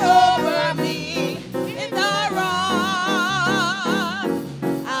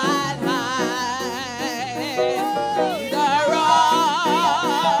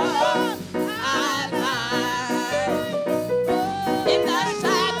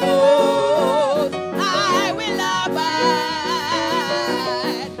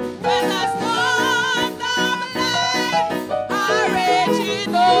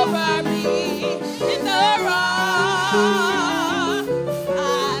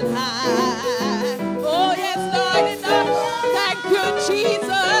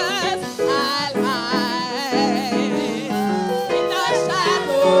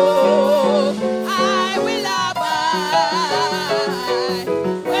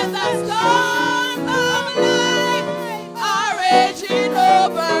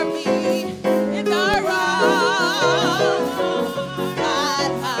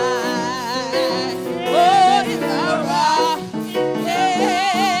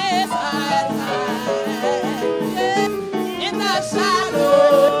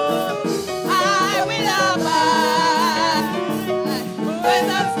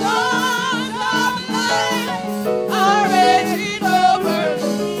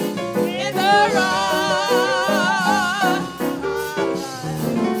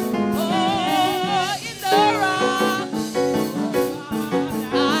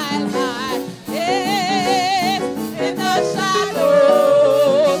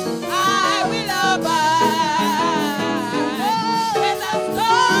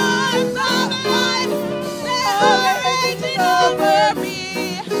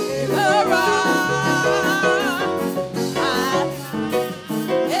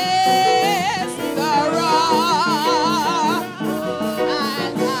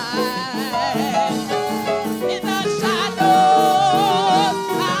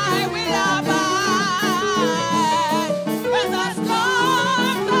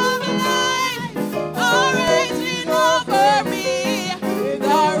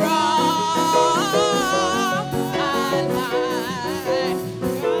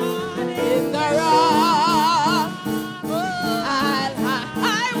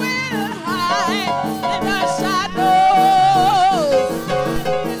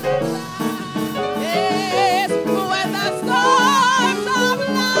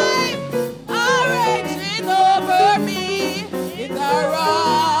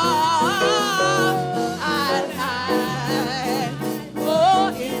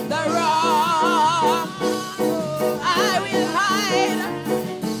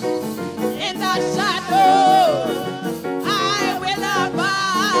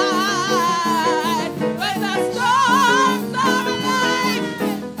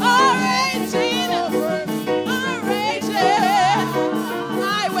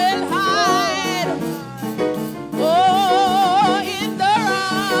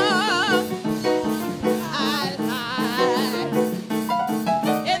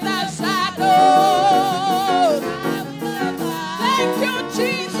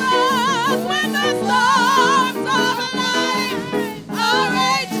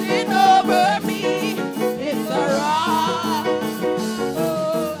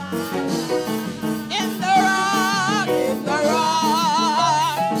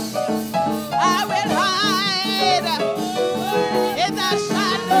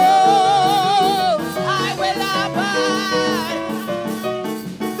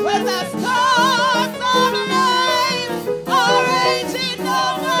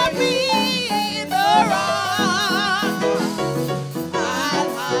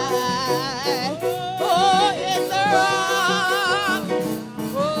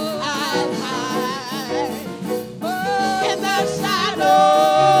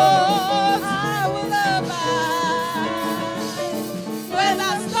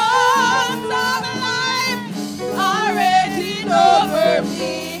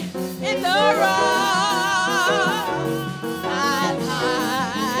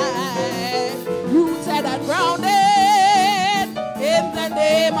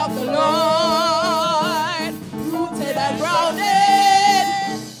of the Lord, rooted and grounded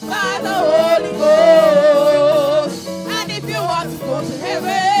by the Holy Ghost. And if you want to go to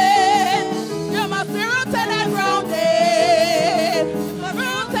heaven, you must be rooted and grounded,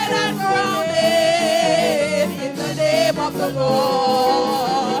 rooted and grounded in the name of the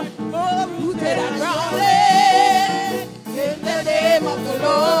Lord. Oh, rooted and grounded in the name of the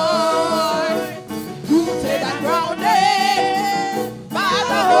Lord, rooted and grounded by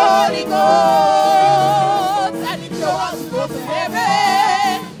the Holy Ghost. And if you want to go to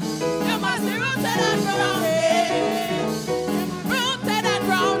heaven, you must be rooted and grounded, rooted and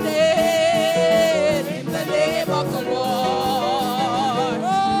grounded in the name of the Lord.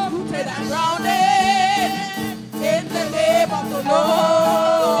 Rooted and grounded in the name of the Lord.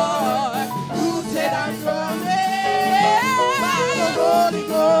 Rooted and grounded by the Holy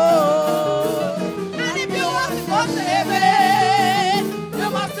Ghost. And if you want to go to heaven, you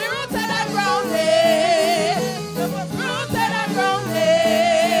must be rooted and grounded. You must be rooted and grounded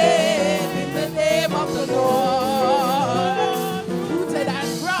in the name of the Lord. Rooted and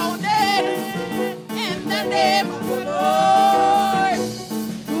grounded in the name of the Lord.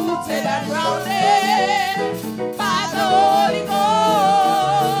 Rooted and grounded by the Holy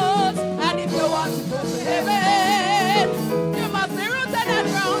Ghost. And if you want to go to heaven, you must be rooted and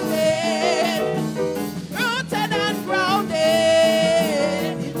grounded. Rooted and grounded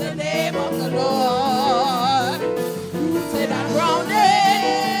in the name of the Lord. Rooted and grounded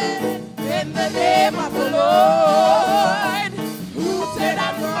in the name of the Lord. Rooted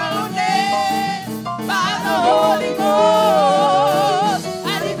and grounded by the Holy Ghost.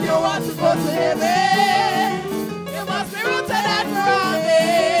 And if you want to go to heaven, you must be rooted and grounded.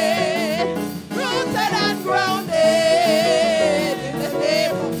 Rooted and grounded in the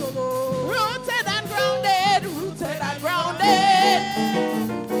name of the Lord. Rooted and grounded, rooted and grounded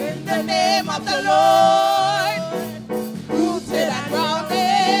in the name of the Lord. Rooted and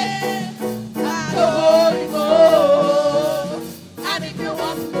grounded by the Holy Ghost. And if you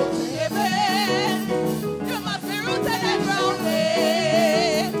want to go to heaven, you must be rooted and grounded.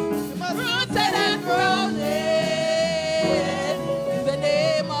 Rooted and grounded in the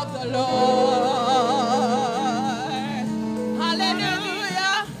name of the Lord.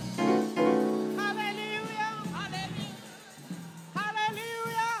 Hallelujah. Hallelujah.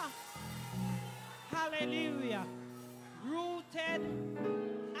 Hallelujah. Hallelujah. Rooted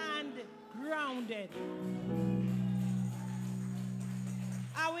and grounded.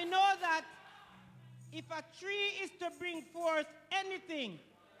 And we know that if a tree is to bring forth anything,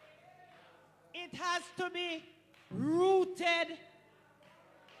 it has to be rooted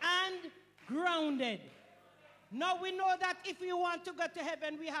and grounded. Now we know that if we want to go to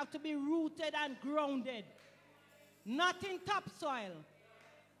heaven, we have to be rooted and grounded, not in topsoil.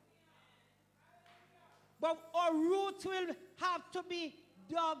 But our roots will have to be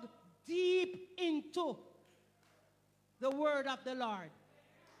dug deep into the word of the Lord.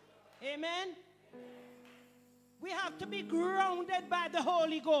 Amen? We have to be grounded by the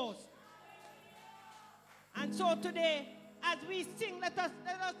Holy Ghost. And so today, as we sing, let us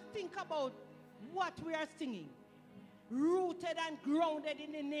think about what we are singing. Rooted and grounded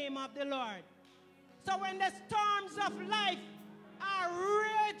in the name of the Lord. So when the storms of life are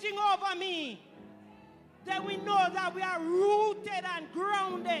raging over me, then we know that we are rooted and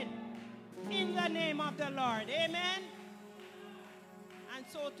grounded in the name of the Lord. Amen? And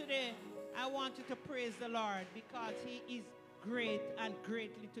so today, I want you to praise the Lord because he is great and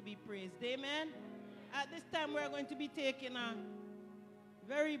greatly to be praised. Amen? At this time, we're going to be taking a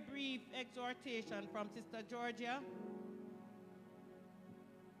very brief exhortation from Sister Georgia.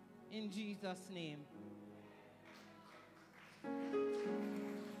 In Jesus' name.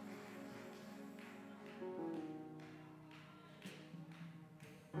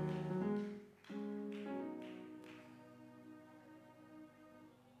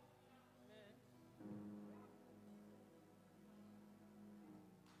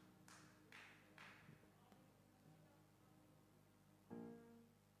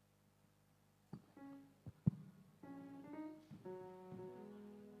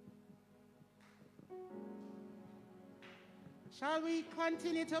 Shall we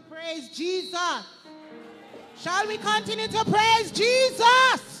continue to praise Jesus? Shall we continue to praise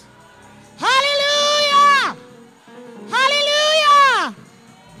Jesus? Hallelujah! Hallelujah!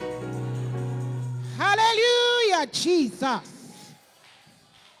 Hallelujah, Jesus.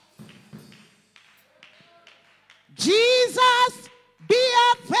 Jesus, be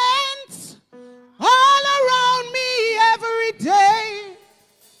a fence all around me every day.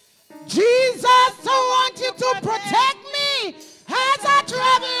 Jesus, I want you to protect me as I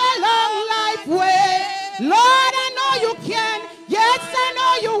travel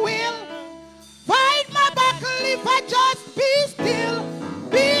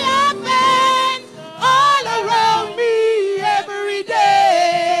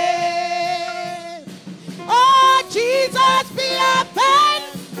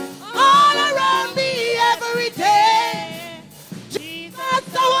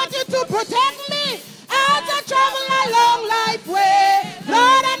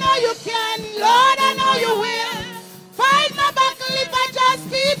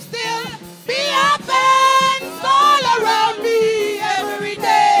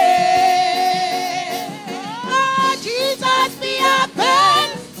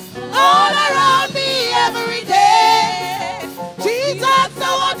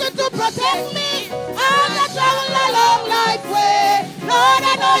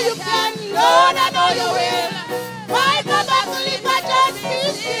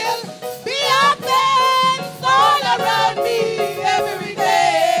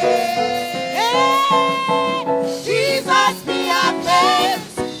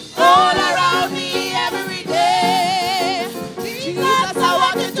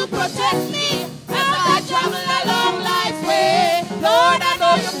protect me as I travel along life's way. Lord, I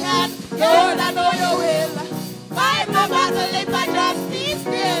know you can. Lord, I know you will. Fight my battle if I just be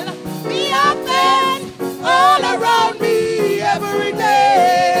still. Be a fence all around me every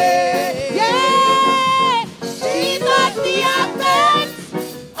day. Yeah, Jesus, be a fence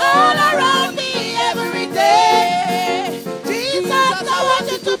all around me every day. Jesus, I want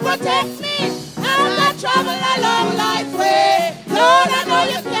you to protect me as I travel along life's way. Lord, I know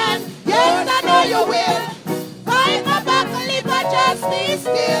you can. Yes, I know you will. Fight my battle if I just be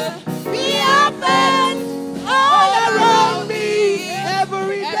still. Be a fence all around me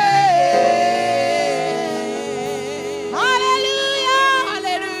every day. Hallelujah.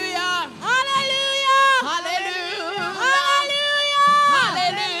 Hallelujah. Hallelujah. Hallelujah.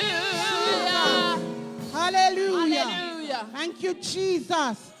 Hallelujah. Hallelujah. Hallelujah. Thank you,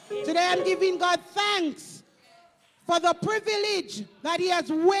 Jesus. Today I'm giving God thanks for the privilege that he has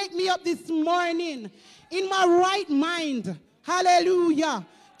waked me up this morning in my right mind. Hallelujah.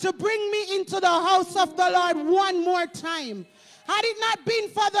 To bring me into the house of the Lord one more time. Had it not been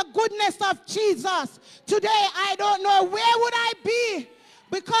for the goodness of Jesus, today I don't know where would I be.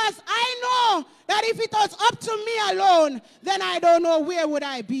 Because I know that if it was up to me alone, then I don't know where would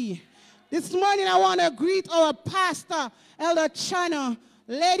I be. This morning I want to greet our pastor, Elder Chana,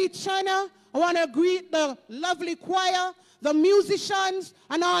 Lady Chana. I want to greet the lovely choir, the musicians,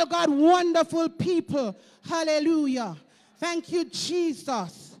 and all God wonderful people. Hallelujah. Thank you,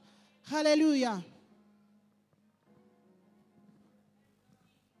 Jesus. Hallelujah.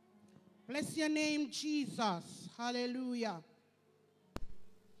 Bless your name, Jesus. Hallelujah.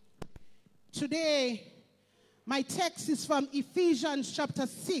 Today, my text is from Ephesians chapter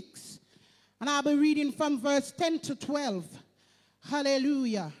 6, and I'll be reading from verse 10 to 12.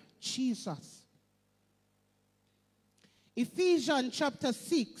 Hallelujah. Jesus. Ephesians chapter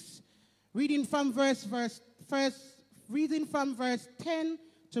 6, reading from verse 10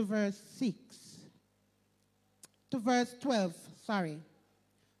 to verse 6. To verse 12, sorry.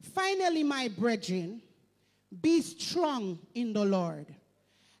 Finally, my brethren, be strong in the Lord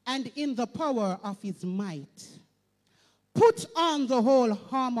and in the power of his might. Put on the whole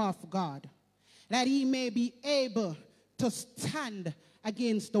armor of God, that he may be able to stand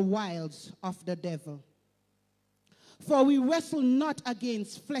against the wiles of the devil. For we wrestle not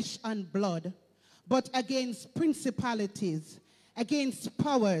against flesh and blood, but against principalities, against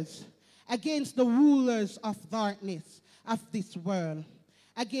powers, against the rulers of darkness of this world,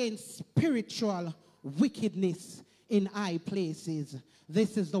 against spiritual wickedness in high places.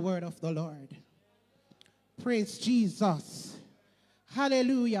 This is the word of the Lord. Praise Jesus.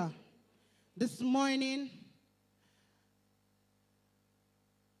 Hallelujah. This morning,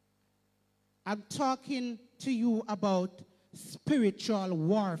 I'm talking to you about spiritual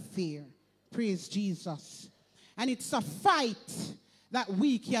warfare. Praise Jesus. And it's a fight that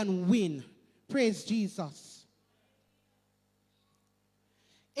we can win. Praise Jesus.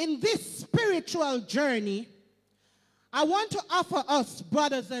 In this spiritual journey, I want to offer us,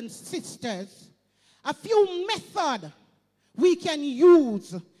 brothers and sisters, a few methods we can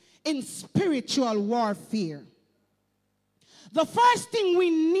use in spiritual warfare. The first thing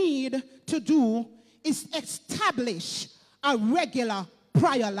we need to do is establish a regular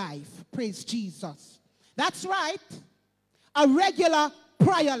prayer life. Praise Jesus. That's right. A regular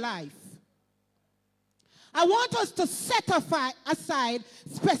prayer life. I want us to set aside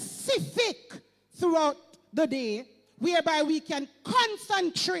specific throughout the day whereby we can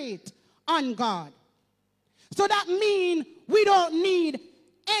concentrate on God. So that means we don't need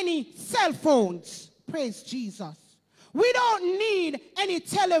any cell phones. Praise Jesus. We don't need any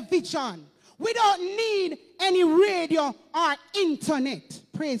television. We don't need any radio or internet.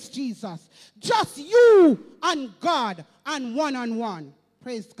 Praise Jesus. Just you and God and one-on-one.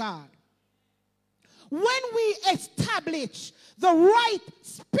 Praise God. When we establish the right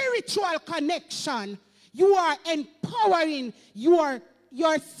spiritual connection, you are empowering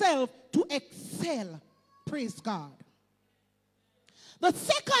yourself to excel. Praise God. The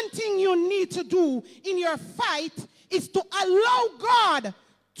second thing you need to do in your fight is to allow God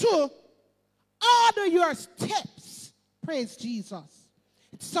to order your steps. Praise Jesus.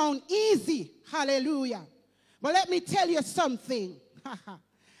 It sounds easy. Hallelujah. But let me tell you something.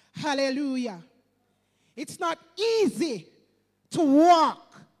 Hallelujah. It's not easy to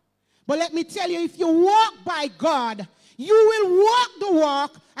walk. But let me tell you, if you walk by God, you will walk the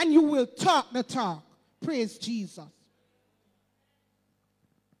walk and you will talk the talk. Praise Jesus.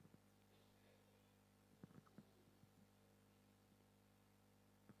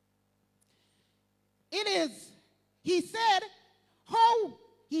 It is, he said, how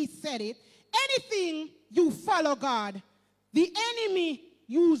he he said it. Anything you follow God, the enemy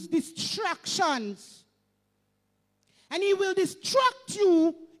use distractions. And he will distract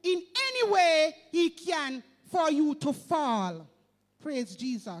you in any way he can for you to fall. Praise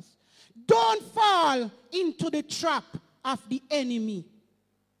Jesus. Don't fall into the trap of the enemy.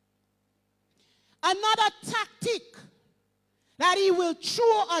 Another tactic that he will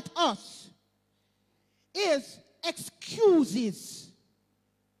throw at us is excuses.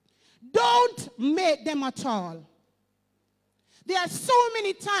 Don't make them at all. There are so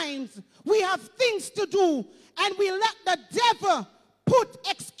many times we have things to do and we let the devil put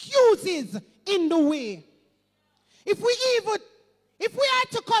excuses in the way. If we are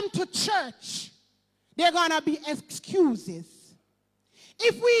to come to church, there are going to be excuses.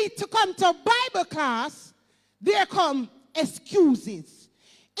 If we to come to Bible class, there come excuses.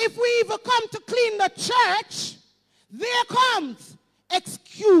 If we even come to clean the church, there comes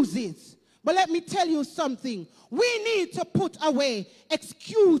excuses. But let me tell you something. We need to put away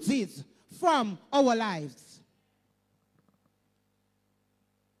excuses from our lives.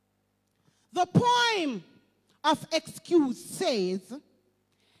 The poem of excuse says,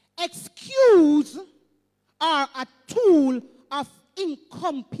 excuse are a tool of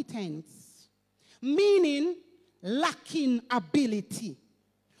incompetence, meaning lacking ability,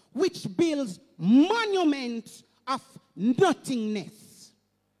 which builds monuments of nothingness,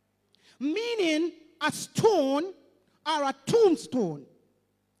 meaning a stone or a tombstone.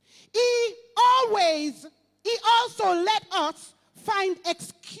 He also let us find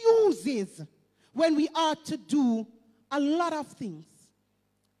excuses when we ought to do a lot of things.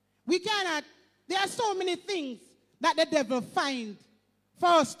 There are so many things that the devil finds for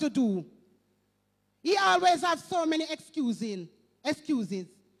us to do. He always has so many excuses.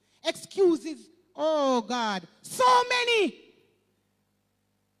 Excuses, oh God, so many.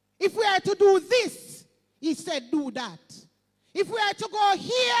 If we are to do this, he said do that. If we are to go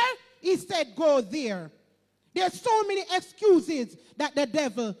here, he said go there. There's so many excuses that the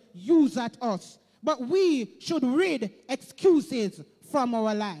devil uses at us. But we should rid excuses from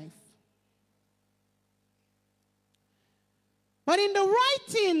our life. But in the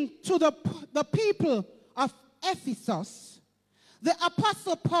writing to the people of Ephesus, the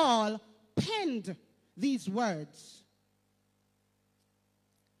Apostle Paul penned these words.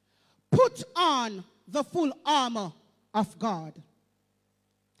 Put on the full armor of God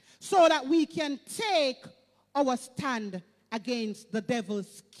so that we can take our stand against the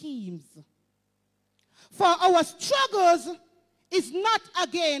devil's schemes. For our struggles is not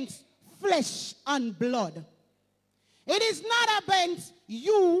against flesh and blood. It is not against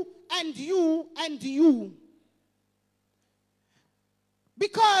you and you and you.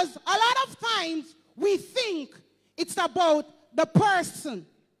 Because a lot of times we think it's about the person.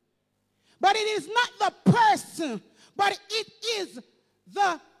 But it is not the person, but it is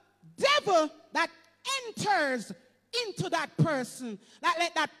the devil that enters into that person. That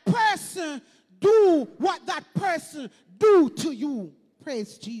let that person do what that person do to you.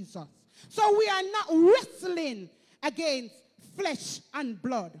 Praise Jesus. So we are not wrestling against flesh and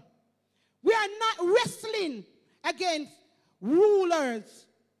blood. We are not wrestling against rulers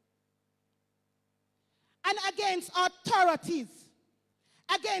and against authorities,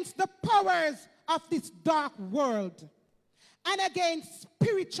 against the powers of this dark world, and against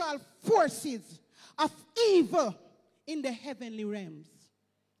spiritual forces of evil in the heavenly realms.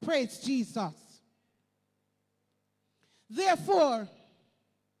 Praise Jesus. Therefore,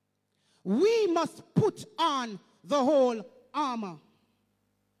 we must put on the whole armor.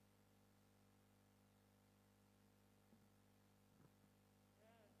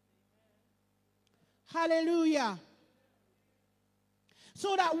 Hallelujah.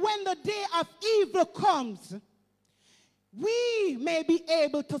 So that when the day of evil comes, we may be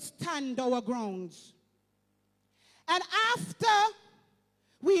able to stand our grounds. And after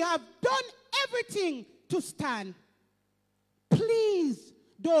we have done everything to stand, please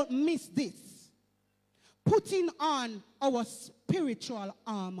don't miss this. Putting on our spiritual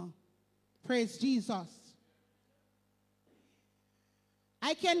armor. Praise Jesus.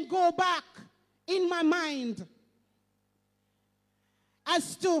 I can go back in my mind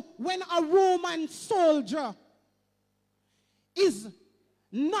as to when a Roman soldier is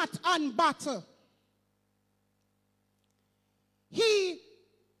not on battle. He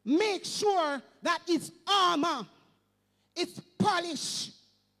makes sure that his armor is polished,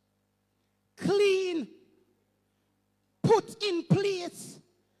 clean, put in place,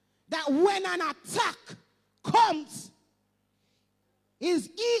 that when an attack comes, he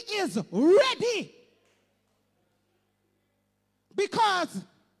is ready. Because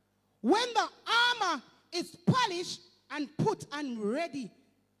When the armor is polished and put and ready,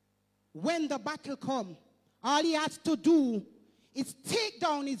 when the battle comes, all he has to do is take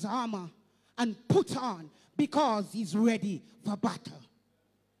down his armor and put on, because he's ready for battle.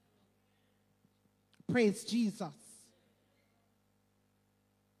 Praise Jesus.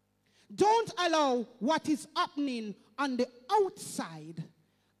 Don't allow what is happening on the outside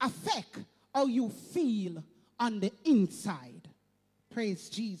affect how you feel on the inside. Praise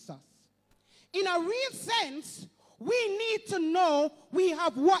Jesus. In a real sense, we need to know we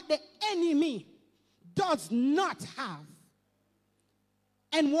have what the enemy does not have.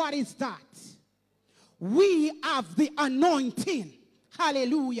 And what is that? We have the anointing.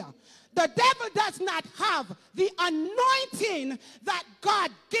 Hallelujah. The devil does not have the anointing that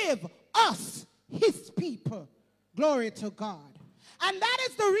God gave us, his people. Glory to God. And that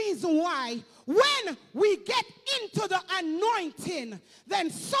is the reason why when we get into the anointing, then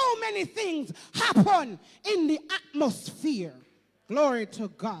so many things happen in the atmosphere. Glory to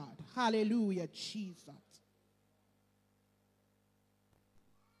God. Hallelujah, Jesus.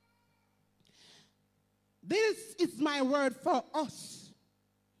 This is my word for us.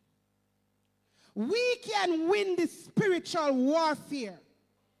 We can win the spiritual warfare,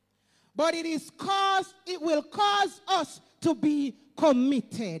 but it will cause us to be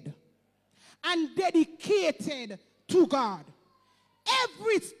committed and dedicated to God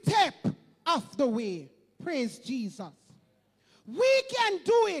every step of the way. Praise Jesus. We can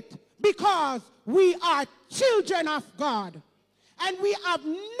do it because we are children of God and we have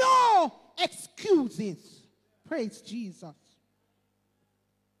no excuses. Praise Jesus.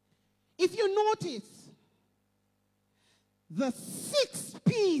 If you notice, the sixth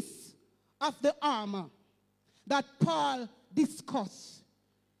piece of the armor that Paul discussed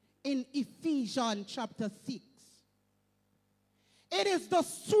in Ephesians chapter 6, it is the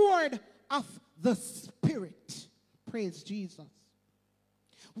sword of the Spirit. Praise Jesus.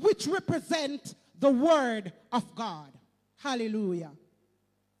 Which represent the word of God. Hallelujah.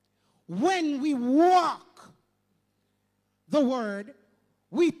 When we walk the word,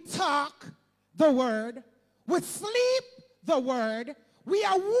 we talk the word, we sleep the word, we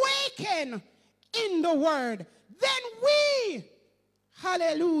awaken in the word, then we,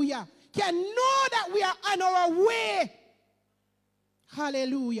 hallelujah, can know that we are on our way.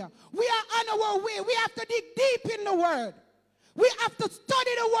 Hallelujah. We are on our way. We have to dig deep in the word. We have to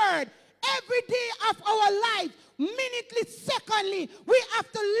study the word every day of our life, minutely, secondly. We have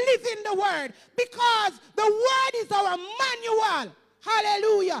to live in the word because the word is our manual.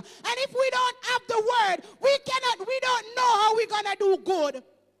 Hallelujah. And if we don't have the word, we don't know how we're going to do good.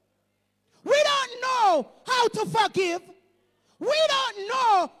 We don't know how to forgive. We don't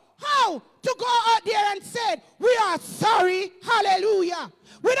know how to go out there and say, we are sorry. Hallelujah.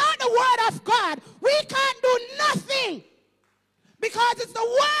 Without the word of God, we can't do nothing. Because it's the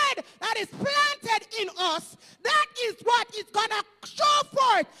word that is planted in us. That is what is going to show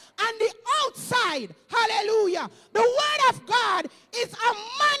forth on the outside. Hallelujah. The word of God is a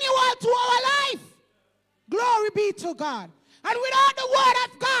manual to our life. Glory be to God. And without the word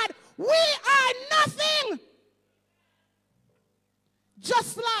of God, we are nothing.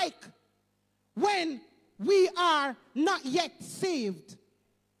 Just like when we are not yet saved.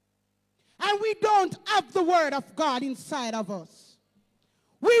 And we don't have the word of God inside of us.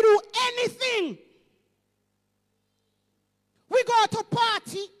 We do anything. We go to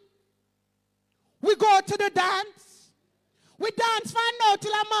party. We go to the dance. We dance from now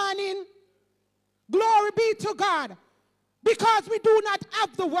till the morning. Glory be to God. Because we do not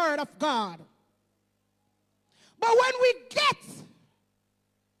have the word of God. But when we get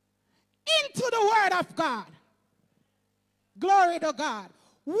into the word of God, glory to God,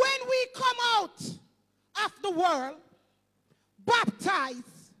 when we come out of the world, baptized,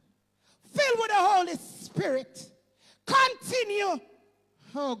 filled with the Holy Spirit, continue.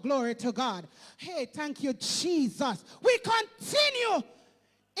 Oh, glory to God. Hey, thank you, Jesus. We continue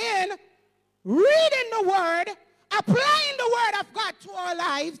in reading the word, applying the word of God to our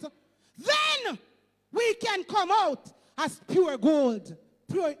lives. Then we can come out as pure gold.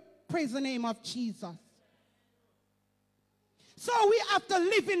 Praise the name of Jesus. So we have to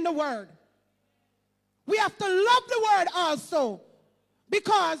live in the word. We have to love the word also,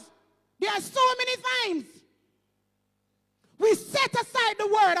 because there are so many times we set aside the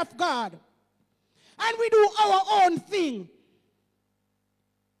word of God and we do our own thing.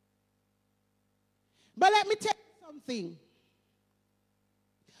 But let me tell you something.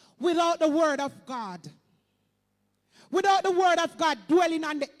 Without the word of God, without the word of God dwelling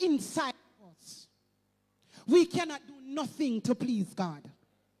on the inside of us, we cannot do nothing to please God.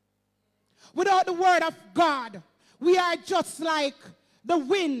 Without the word of God, we are just like the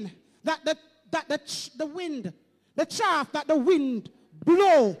wind the chaff that the wind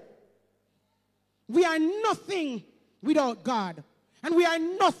blow. We are nothing without God. And we are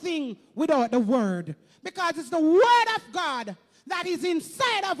nothing without the word. Because it's the word of God that is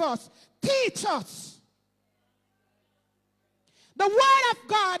inside of us. Teach us. The word of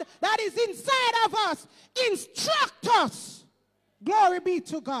God that is inside of us. Instruct us. Glory be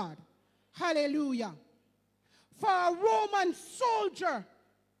to God. Hallelujah. For a Roman soldier,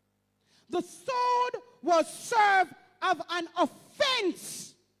 the sword was served of an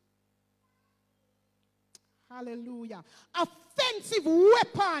offense. Hallelujah. Offensive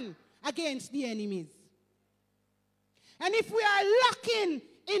weapon against the enemies. And if we are lacking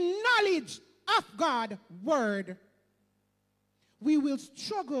in knowledge of God's word, we will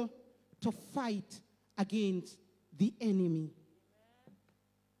struggle to fight against the enemy.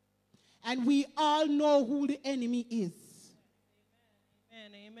 And we all know who the enemy is.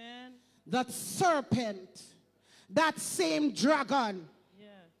 Amen. Amen. That serpent, that same dragon. Yeah.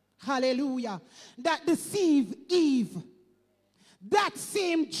 Hallelujah. That deceived Eve. That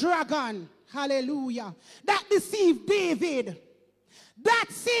same dragon. Hallelujah. That deceived David. That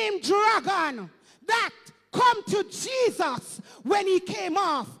same dragon that come to Jesus when he came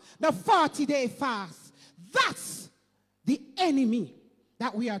off the 40-day fast. That's the enemy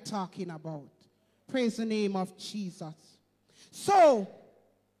that we are talking about. Praise the name of Jesus. So,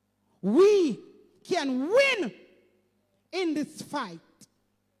 we can win in this fight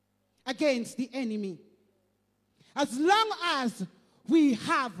against the enemy as long as we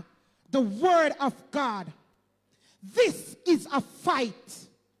have the word of God. This is a fight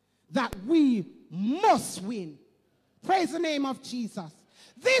that we must win. Praise the name of Jesus.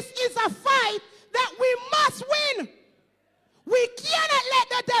 This is a fight that we must win. We cannot let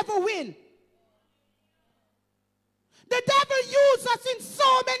the devil win. The devil uses us in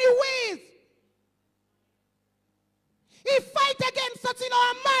so many ways. He fights against us in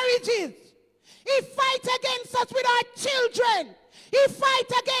our marriages. He fights against us with our children. He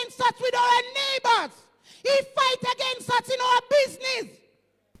fights against us with our neighbors. He fights against us in our business.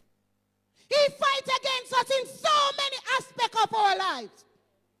 He fights against us in so many aspects of our lives.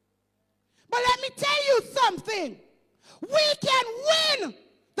 But let me tell you something. We can win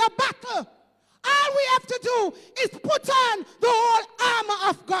the battle. All we have to do is put on the whole armor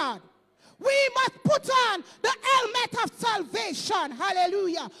of God. We must put on the helmet of salvation.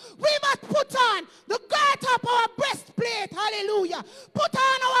 Hallelujah. We must put on the guard up our breastplate. Hallelujah. Put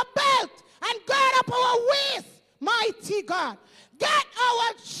on our belt and guard up our waist. Mighty God. Get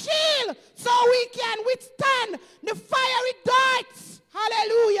our shield so we can withstand the fiery darts.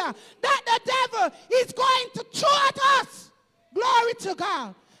 Hallelujah. That the devil is going to throw at us. Glory to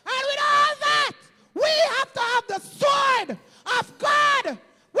God. And with all that, we have to have the sword of God,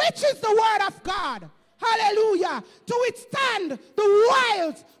 which is the word of God. Hallelujah. To withstand the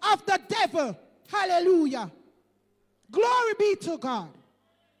wiles of the devil. Hallelujah. Glory be to God.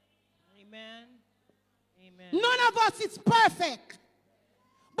 Amen. Amen. None of us is perfect,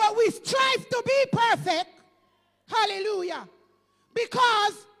 but we strive to be perfect. Hallelujah.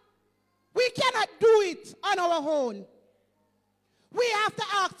 Because we cannot do it on our own. We have to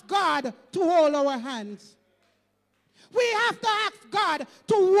ask God to hold our hands. We have to ask God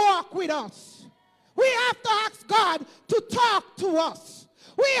to walk with us. We have to ask God to talk to us.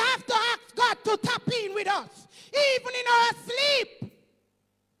 We have to ask God to tap in with us, even in our sleep.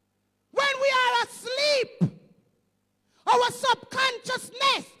 When we are asleep, our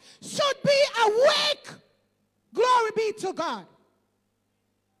subconsciousness should be awake. Glory be to God.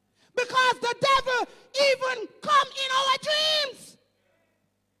 Because the devil even come in our dreams.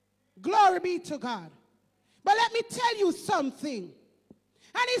 Glory be to God. But let me tell you something.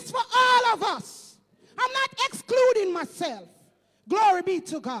 And it's for all of us. I'm not excluding myself. Glory be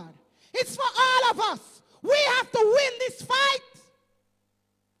to God. It's for all of us. We have to win this fight.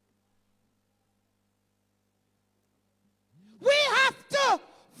 We have to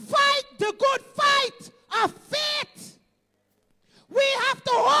fight the good fight of faith. We have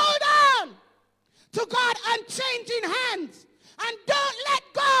to hold on to God unchanging hands and don't let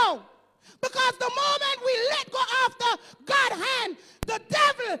go. Because the moment we let go of the God's hand, the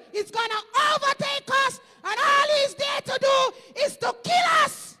devil is going to overtake us, and all he's there to do is to kill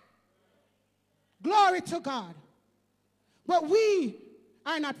us. Glory to God. But we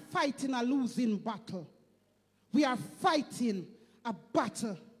are not fighting a losing battle. We are fighting a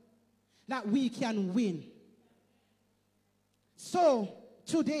battle that we can win. So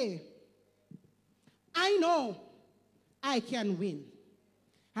today, I know I can win.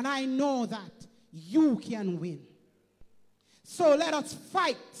 And I know that you can win. So let us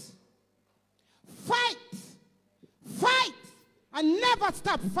fight. Fight. Fight. And never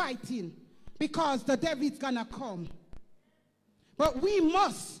stop fighting, because the devil is going to come. But we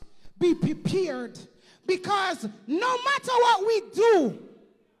must be prepared, because no matter what we do,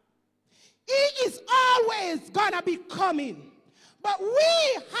 he is always going to be coming. But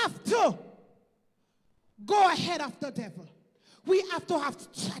we have to go ahead of the devil. We have to have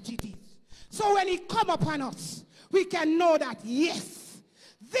strategies. So when he come upon us, we can know that, yes,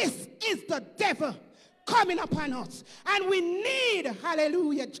 this is the devil coming upon us. And we need,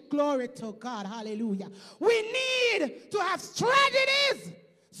 hallelujah, glory to God, hallelujah. We need to have strategies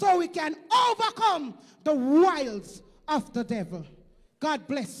so we can overcome the wiles of the devil. God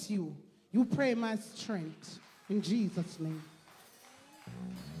bless you. You pray my strength in Jesus' name.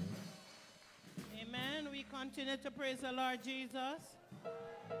 Amen. We continue to praise the Lord Jesus.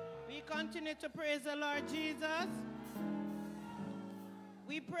 We continue to praise the Lord Jesus.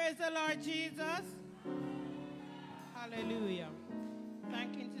 We praise the Lord Jesus. Hallelujah.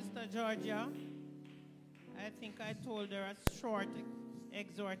 Thank you, Sister Georgia. I think I told her a short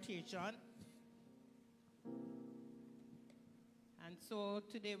exhortation. And so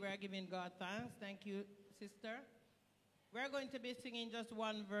today we are giving God thanks. Thank you, sister. We're going to be singing just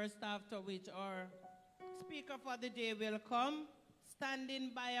one verse, after which our speaker for the day will come,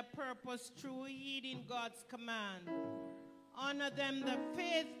 standing by a purpose, true, heeding God's command. Honor them, the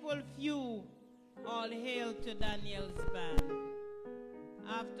faithful few. All hail to Daniel's band.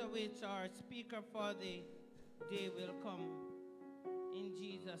 After which our speaker for the day will come. In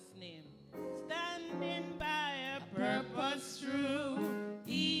Jesus' name. Standing by a purpose true,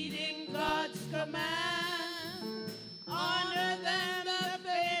 heeding God's command. Honor them, the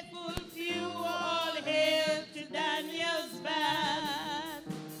faithful few. All hail to Daniel's band.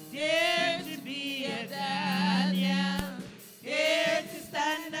 Dare to be a Daniel. Dare to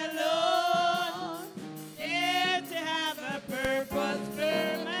stand alone. Dare to have a purpose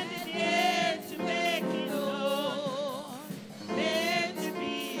firm, and dare to make it known. Dare to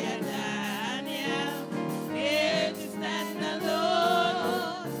be a Daniel. Dare to stand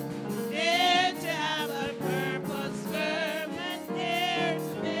alone. Dare to have a purpose firm, and dare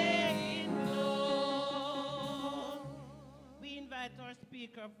to make it known. We invite our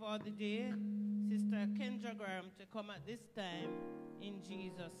speaker for the day, Sister Kenjah, to come at this time in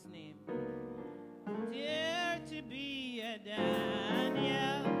Jesus' name. Dare to be a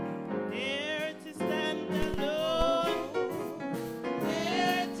Daniel, dare to stand alone,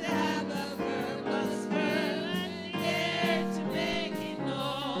 dare to have a purpose firm, and dare to make it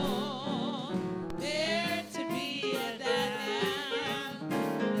known. Dare to be a Daniel,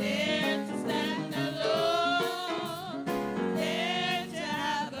 dare to stand alone, dare to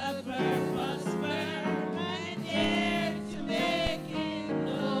have a purpose firm, and dare to make it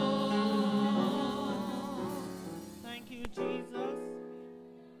known. Thank you, Jesus.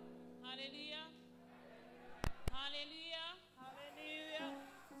 Hallelujah. Hallelujah. Hallelujah.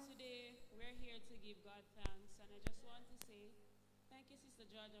 Today we're here to give God thanks, and I just want to say thank you, Sister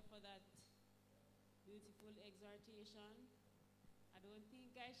Georgia, for that beautiful exhortation. I don't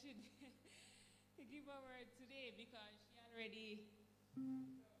think I should give a word today because she already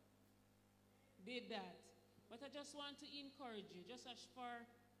did that. But I just want to encourage you, just as for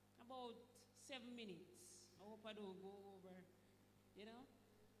about 7 minutes. I hope I don't go over, you know.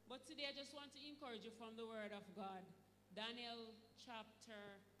 But today I just want to encourage you from the Word of God, Daniel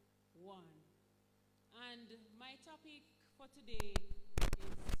chapter 1. And my topic for today is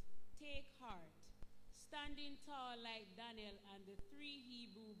take heart, standing tall like Daniel and the 3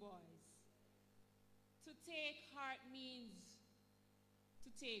 Hebrew boys. To take heart means to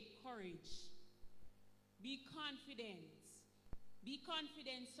take courage. Be confident. Be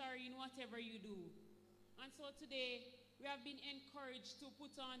confident, in whatever you do. And so today, we have been encouraged to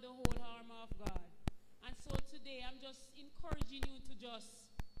put on the whole armor of God. And so today, I'm just encouraging you to just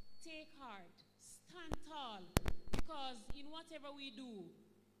take heart, stand tall, because in whatever we do,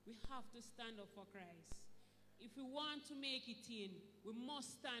 we have to stand up for Christ. If we want to make it in, we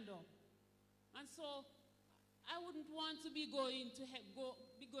must stand up. And so, I wouldn't want to be going to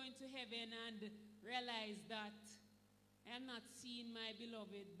heaven and realize that I am not seeing my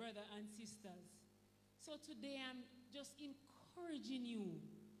beloved brother and sisters. So today I'm just encouraging you.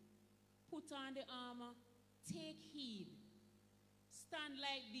 Put on the armor, take heed. Stand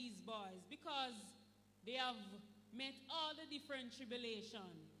like these boys, because they have met all the different tribulation.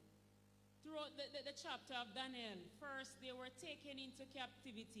 Throughout the chapter of Daniel, first they were taken into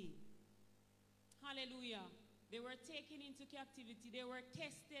captivity. Hallelujah. They were taken into captivity. They were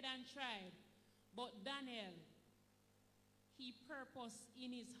tested and tried. But Daniel, he purposed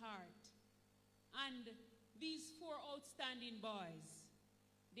in his heart. And these 4 outstanding boys,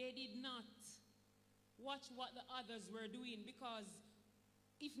 they did not watch what the others were doing, because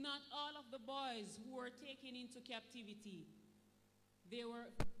if not all of the boys who were taken into captivity, they were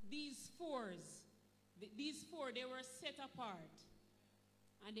these four, they were set apart,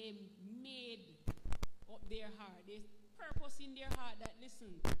 and they made up their heart. They purpose in their heart that,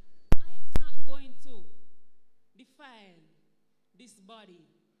 listen, I am not going to defile this body.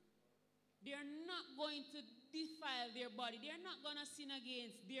 They are not going to defile their body. They are not going to sin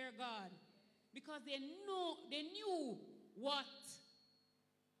against their God, because they knew what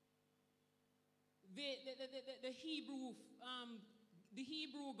the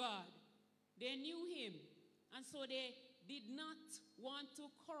Hebrew God. They knew him, and so they did not want to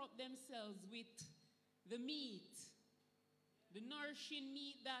corrupt themselves with the meat, the nourishing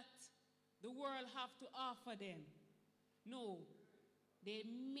meat that the world have to offer them. No, they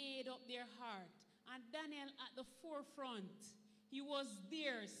made up their heart. And Daniel at the forefront, he was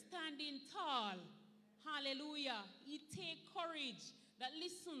there standing tall. Hallelujah. He take courage that,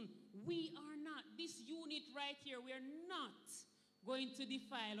 listen, we are not, this unit right here, we are not going to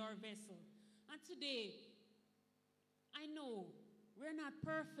defile our vessel. And today, I know we're not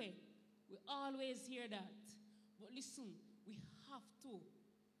perfect. We always hear that. But listen, we have to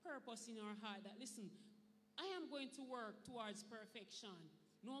purpose in our heart that, listen, I am going to work towards perfection,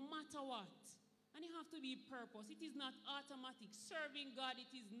 no matter what. And you have to be purpose. It is not automatic. Serving God,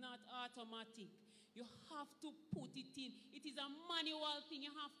 it is not automatic. You have to put it in. It is a manual thing.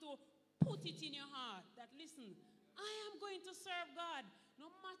 You have to put it in your heart that, listen, I am going to serve God no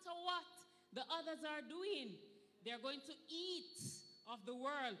matter what the others are doing. They're going to eat of the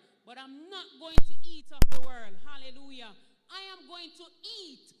world, but I'm not going to eat of the world. Hallelujah. I am going to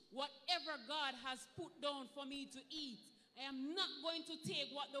eat whatever God has put down for me to eat. I am not going to take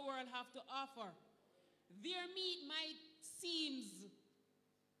what the world have to offer. Their meat might seem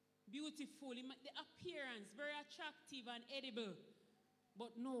beautiful, the appearance very attractive and edible,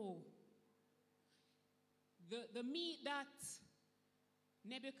 but no. The meat that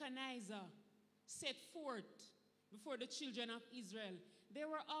Nebuchadnezzar set forth before the children of Israel, they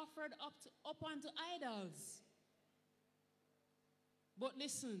were offered up unto idols. But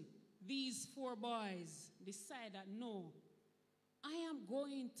listen, these 4 boys decide that, no, I am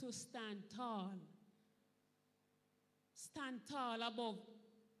going to stand tall. Stand tall above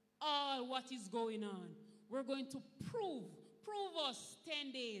all what is going on. We're going to prove us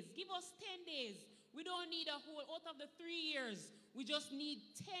 10 days. Give us 10 days. We don't need a whole, out of the 3 years, we just need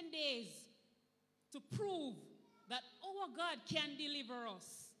 10 days to prove that our God can deliver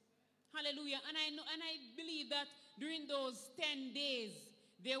us. Hallelujah. And I believe that during those 10 days,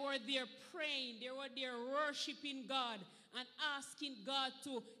 they were there praying, they were there worshiping God and asking God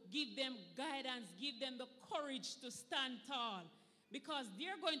to give them guidance, give them the courage to stand tall, because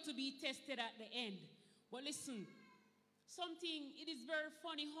they're going to be tested at the end. But listen, it is very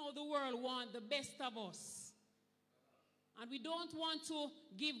funny how the world wants the best of us. And we don't want to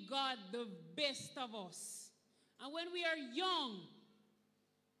give God the best of us. And when we are young,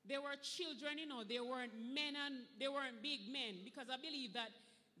 they were children, they weren't men and they weren't big men, because I believe that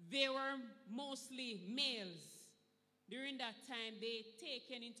they were mostly males. During that time, they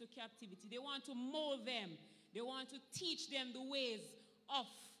taken into captivity. They want to mold them. They want to teach them the ways of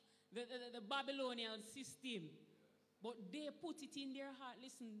the Babylonian system. But they put it in their heart,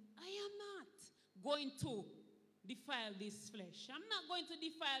 listen, I am not going to defile this flesh. I'm not going to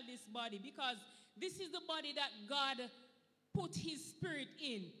defile this body, because this is the body that God put his spirit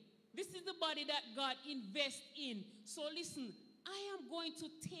in. This is the body that God invests in. So listen, I am going to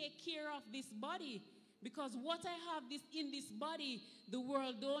take care of this body, because what I have in this body, the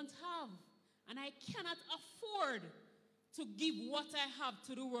world don't have. And I cannot afford to give what I have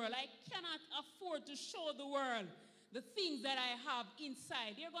to the world. I cannot afford to show the world the things that I have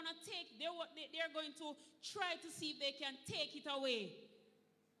inside. They're going to try to see if they can take it away.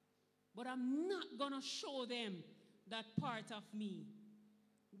 But I'm not going to show them that part of me.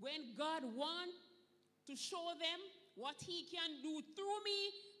 When God wants to show them what he can do through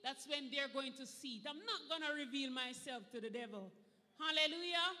me, that's when they're going to see it. I'm not going to reveal myself to the devil.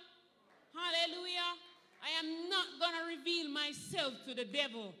 Hallelujah. Hallelujah. I am not going to reveal myself to the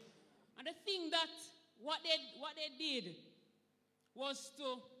devil. And the thing that what they did was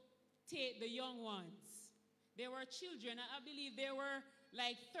to take the young ones. They were children. I believe they were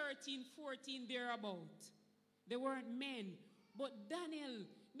like 13, 14, thereabout. They weren't men. But Daniel,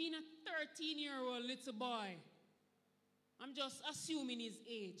 being a 13-year-old little boy, I'm just assuming his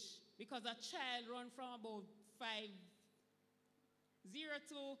age, because a child run from about 0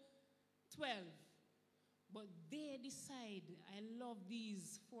 to 12. But they decide, I love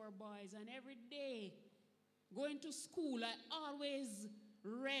these 4 boys, and every day going to school, I always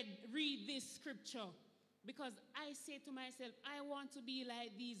read this scripture, because I say to myself, I want to be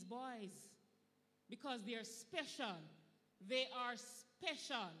like these boys, because they're special. They are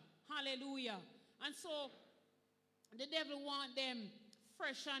special. Hallelujah. And so the devil want them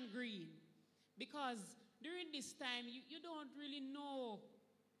fresh and green, because during this time, you don't really know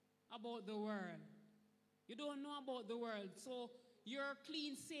about the world. You don't know about the world. So your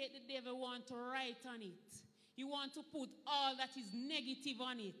clean slate, the devil want to write on it. He want to put all that is negative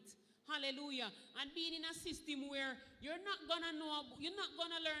on it. Hallelujah. And being in a system where you're not going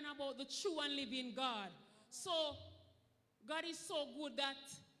to learn about the true and living God. So God is so good that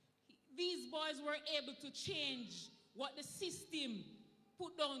these boys were able to change what the system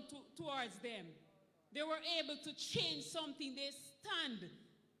put down towards them. They were able to change something.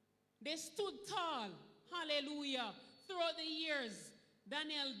 They stood tall. Hallelujah. Throughout the years,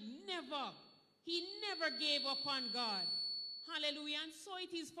 Daniel never gave up on God. Hallelujah. And so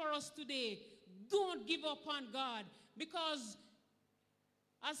it is for us today. Don't give up on God, because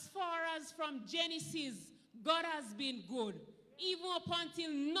as far as from Genesis, God has been good. Even up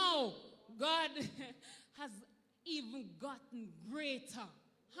until now, God has even gotten greater.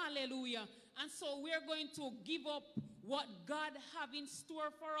 Hallelujah. And so we're going to give up what God have in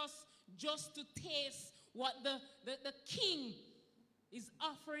store for us just to taste what the king is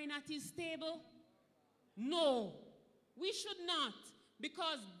offering at his table? No, we should not,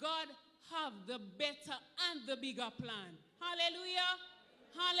 because God have the better and the bigger plan. Hallelujah.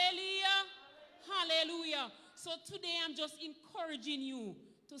 Hallelujah. Hallelujah. So today I'm just encouraging you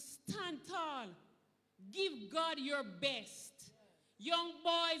to stand tall. Give God your best. Young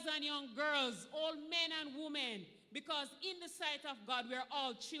boys and young girls, old men and women, because in the sight of God, we're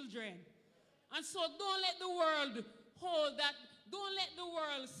all children. And so don't let the world hold that. Don't let the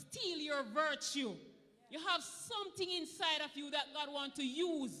world steal your virtue. You have something inside of you that God wants to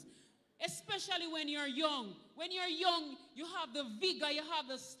use, especially when you're young. When you're young, you have the vigor, you have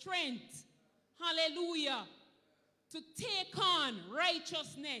the strength. Hallelujah. To take on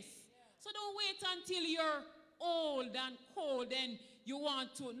righteousness. So don't wait until you're old and cold and you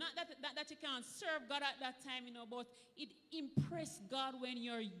want to. Not that you can't serve God at that time, but it impressed God when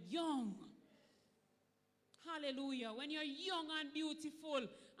you're young. Hallelujah. When you're young and beautiful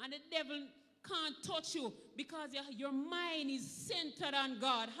and the devil can't touch you because your mind is centered on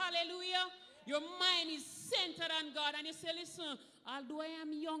God. Hallelujah. Your mind is centered on God. And you say, listen, although I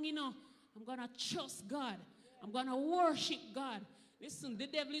am young, I'm going to trust God. I'm going to worship God. Listen, the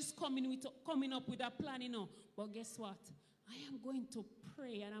devil is coming up with a plan, But guess what? I am going to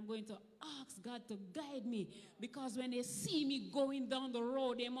pray and I'm going to ask God to guide me. Because when they see me going down the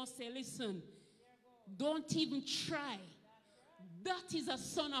road, they must say, listen, don't even try. That is a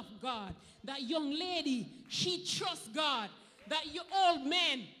son of God. That young lady, she trusts God. That you old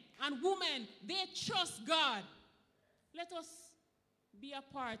men and women, they trust God. Let us be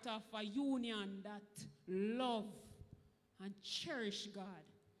a part of a union that love and cherish God.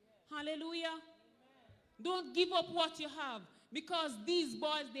 Hallelujah. Don't give up what you have, because these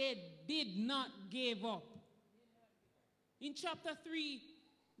boys, they did not give up. In chapter 3,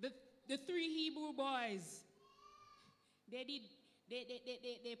 the 3 Hebrew boys, they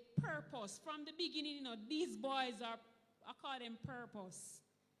purpose. From the beginning, these boys I call them purpose.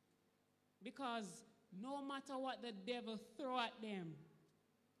 Because no matter what the devil throw at them,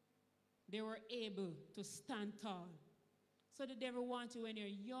 they were able to stand tall. So the devil wants you when you're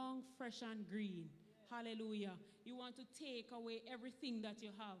young, fresh, and green. Hallelujah. You want to take away everything that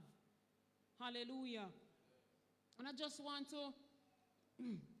you have. Hallelujah. And I just want to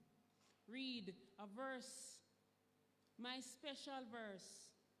read a verse, my special verse,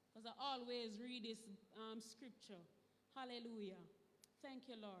 because I always read this scripture. Hallelujah. Thank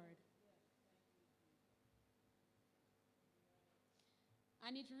you, Lord.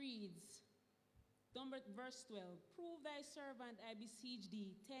 And it reads, verse 12, prove thy servant, I beseech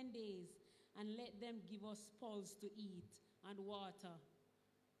thee, 10 days, and let them give us pulse to eat and water.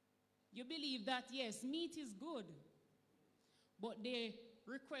 You believe that, yes, meat is good, but they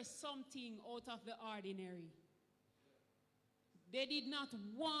request something out of the ordinary. They did not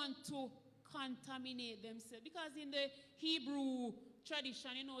want to contaminate themselves, because in the Hebrew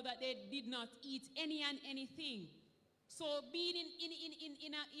tradition, that they did not eat any and anything. So being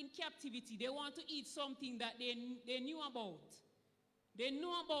in captivity, they want to eat something that they knew about. They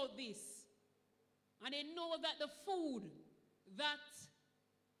know about this. And they know that the food that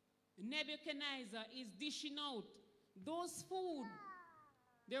Nebuchadnezzar is dishing out, those food,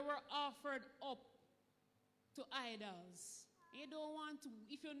 they were offered up to idols. You don't want to,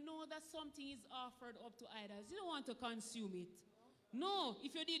 if you know that something is offered up to idols, you don't want to consume it. No,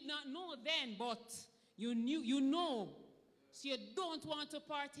 if you did not know then, but you knew, you know, so you don't want to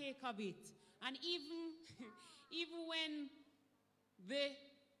partake of it. And even, even when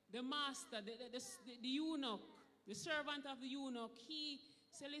the master, the eunuch, the servant of the eunuch, he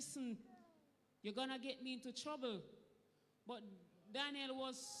said, listen, you're going to get me into trouble. But Daniel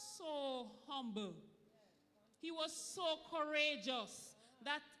was so humble. He was so courageous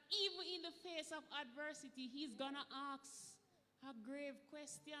that even in the face of adversity, he's going to ask a grave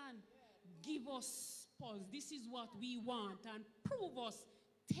question. Give us pulse. This is what we want. And prove us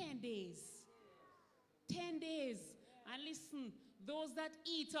 10 days. 10 days. And listen, those that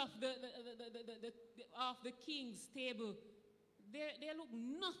eat off the king's table, they look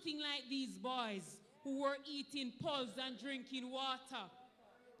nothing like these boys who were eating pulse and drinking water.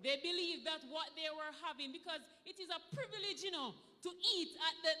 They believed that what they were having, because it is a privilege, you know, to eat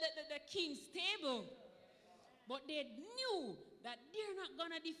at the king's table. But they knew that they're not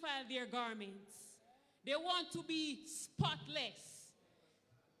going to defile their garments. They want to be spotless.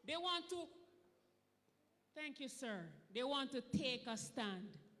 They want to, thank you, sir. They want to take a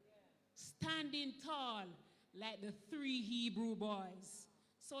stand. Standing tall like the 3 Hebrew boys.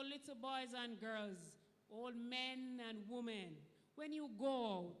 So little boys and girls, old men and women, when you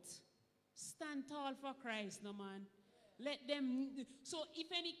go out, stand tall for Christ, no man. Let them, so if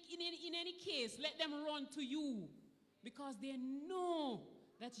in any case, let them run to you because they know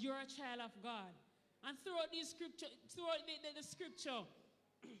that you're a child of God. And throughout the scripture,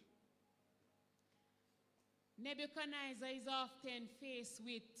 Nebuchadnezzar is often faced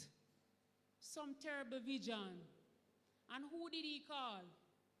with some terrible vision. And who did he call?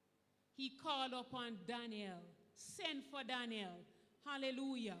 He called upon Daniel. Send for Daniel.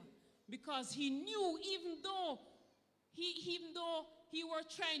 Hallelujah. Because he knew, even though he were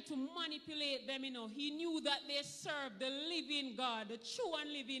trying to manipulate them, you know, he knew that they served the living God, the true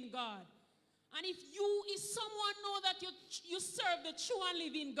and living God. And if someone know that you serve the true and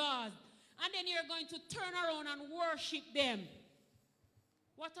living God, and then you're going to turn around and worship them,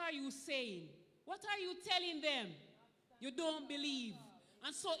 what are you saying? What are you telling them? You don't believe.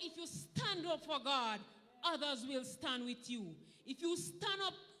 And so if you stand up for God, others will stand with you. If you stand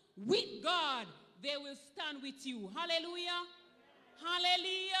up with God, they will stand with you. Hallelujah.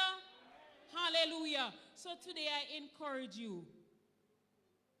 Hallelujah. Hallelujah. So today I encourage you,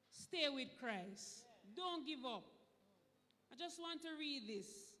 stay with Christ. Don't give up. I just want to read this.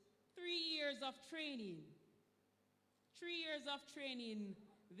 3 years of training. 3 years of training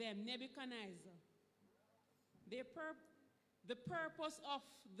them, Nebuchadnezzar. The purpose of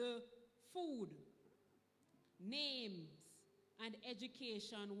the food, names, and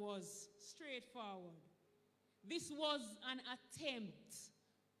education was straightforward. This was an attempt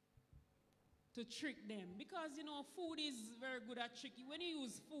to trick them. Because, you know, food is very good at tricking. When you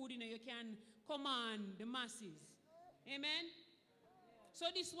use food, you know, you can command the masses. Amen? So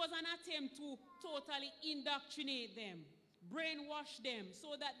this was an attempt to totally indoctrinate them, brainwash them,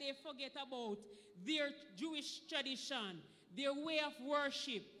 so that they forget about their Jewish tradition, their way of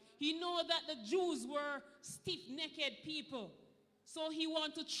worship. He knew that the Jews were stiff-necked people. So he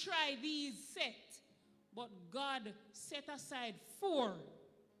wanted to try these set. But God set aside 4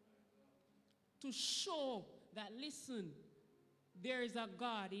 to show that, listen, there is a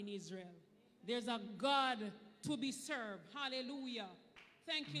God in Israel. There's a God to be served. Hallelujah.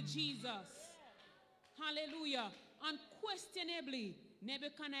 Thank you, Jesus. Hallelujah. Unquestionably,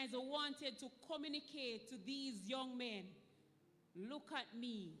 Nebuchadnezzar wanted to communicate to these young men, look at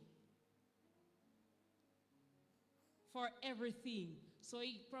me for everything. So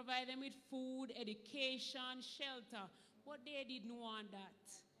he provided them with food, education, shelter. But they didn't want that.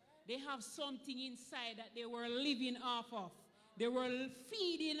 They have something inside that they were living off of. They were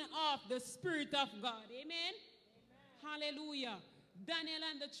feeding off the Spirit of God. Amen? Hallelujah. Daniel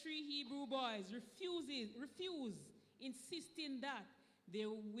and the 3 Hebrew boys refuse, insisting that they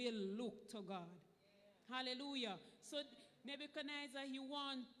will look to God. Hallelujah. So Nebuchadnezzar, he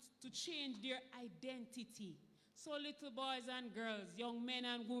wants to change their identity. So little boys and girls, young men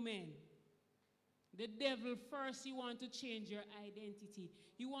and women, the devil first, he wants to change your identity.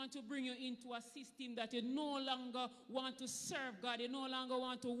 He wants to bring you into a system that you no longer want to serve God. You no longer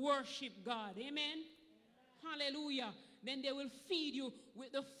want to worship God. Amen? Hallelujah. Then they will feed you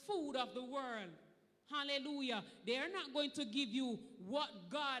with the food of the world. Hallelujah. They are not going to give you what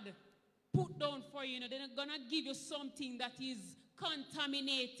God put down for you. They're not going to give you something that is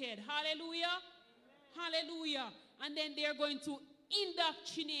contaminated. Hallelujah. Amen. Hallelujah. And then they're going to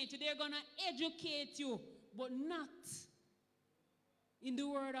indoctrinate you. They're going to educate you, but not in the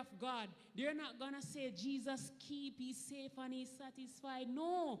word of God. They're not going to say, Jesus keep, he's safe and he's satisfied.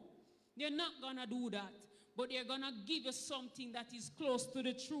 No, they're not going to do that. But they're going to give you something that is close to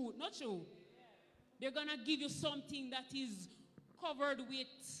the truth. Not true. They're going to give you something that is covered with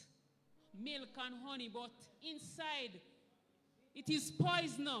milk and honey, but inside it is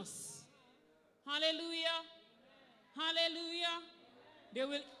poisonous. Hallelujah. Hallelujah. They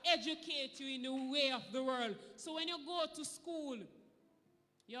will educate you in the way of the world. So when you go to school,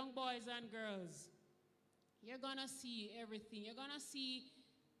 young boys and girls, you're going to see everything. You're going to see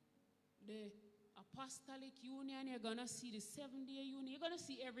the Apostolic Union. You're going to see the Seventh-day Union. You're going to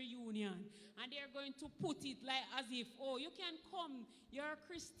see every union. And they're going to put it like as if, oh, you can come. You're a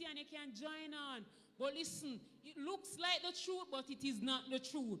Christian. You can join on. But listen, it looks like the truth, but it is not the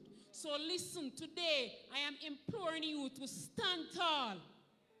truth. So listen, today I am imploring you to stand tall.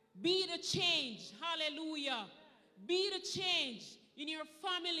 Be the change. Hallelujah. Be the change in your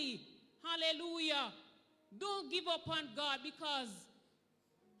family. Hallelujah. Don't give up on God, because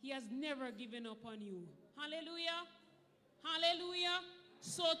he has never given up on you. Hallelujah. Hallelujah.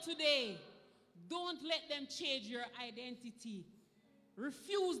 So today, don't let them change your identity.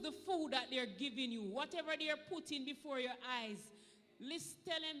 Refuse the food that they're giving you. Whatever they're putting before your eyes.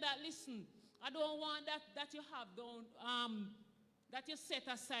 Tell them that, listen, I don't want that you have that you set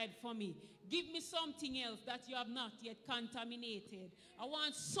aside for me. Give me something else that you have not yet contaminated. I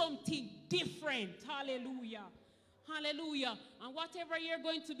want something different. Hallelujah. Hallelujah. And whatever you're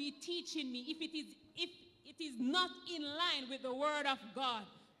going to be teaching me, if it is not in line with the word of God,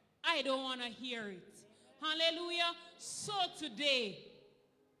 I don't want to hear it. Hallelujah. So today,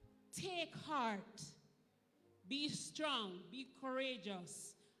 take heart. Be strong. Be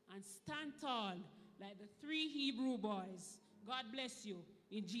courageous. And stand tall like the 3 Hebrew boys. God bless you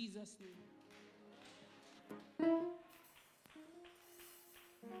in Jesus' name.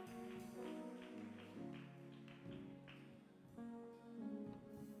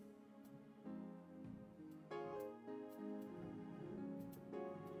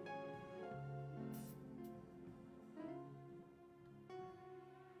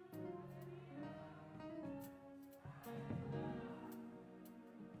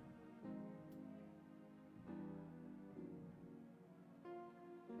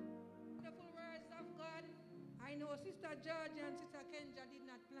 Wonderful words of God. I know Sister Georgia and Sister Kenjah did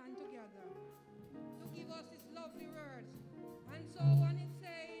not plan together to give us these lovely words. And so one is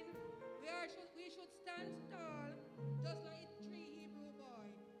saying we should stand tall, just like 3 Hebrew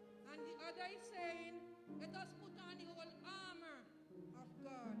boys. And the other is saying, let us put on the whole armor of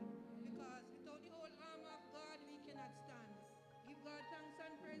God, because without the whole armor of God, we cannot stand. Give God thanks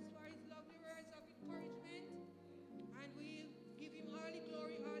and praise for his lovely words of encouragement. And we give him all the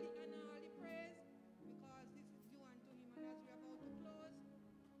glory, all the honor, all the praise, because this is due unto him. And as we are about to close,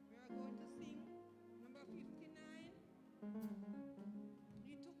 we are going to sing.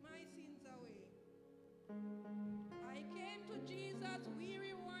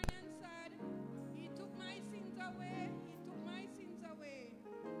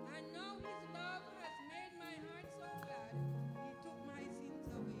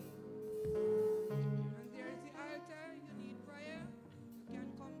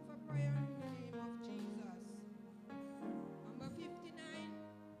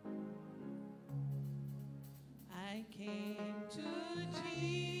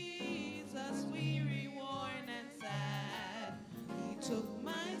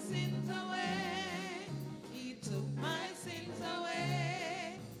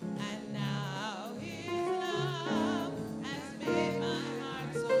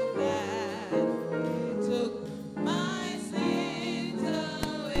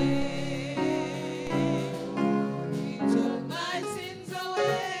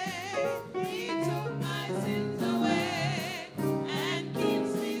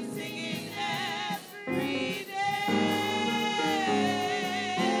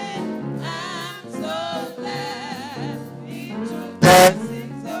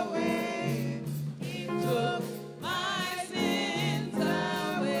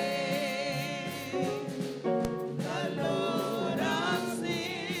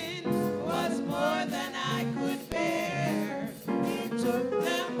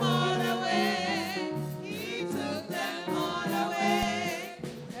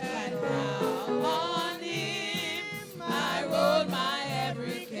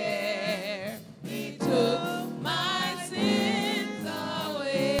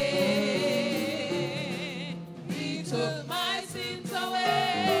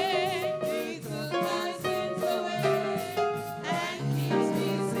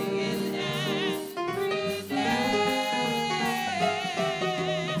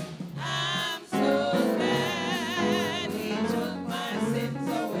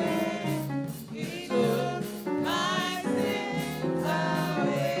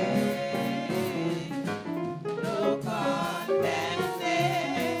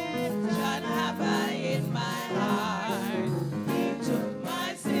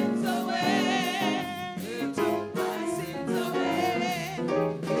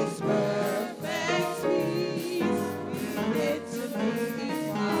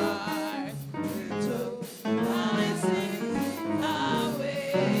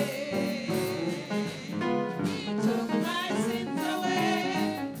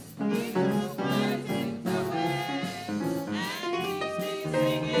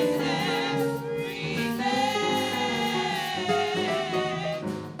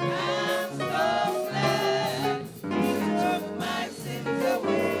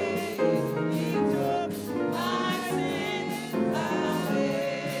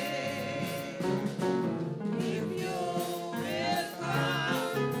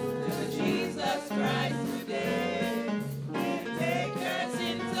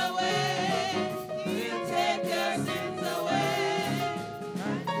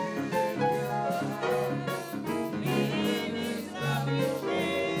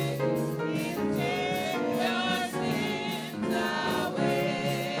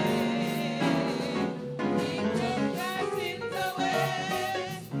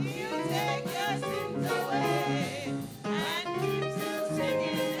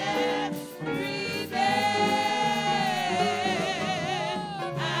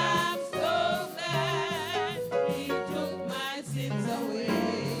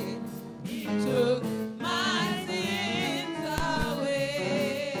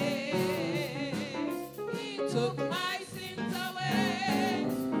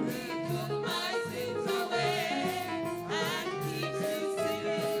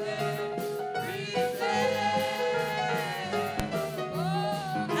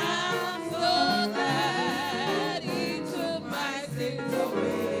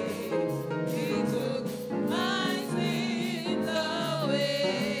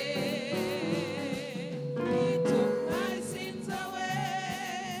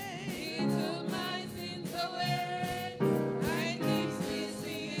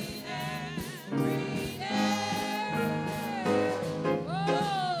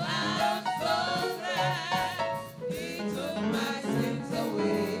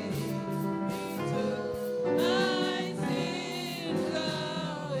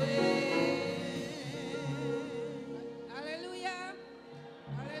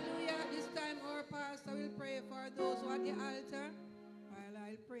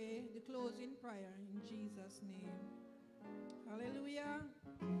 prayer in Jesus' name. Hallelujah.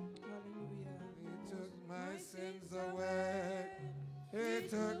 Hallelujah. He took my sins away. He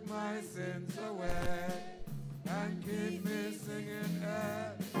took my sins away. And keep me singing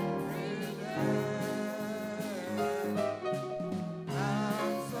every day.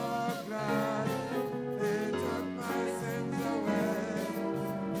 I'm so glad He took my sins away.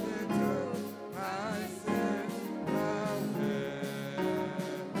 He took my sins away.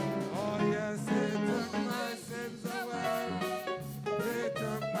 Oh yes, He took my sins away. He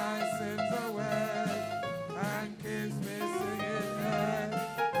took my sins away and keeps me singing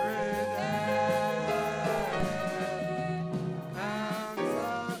every day. I'm so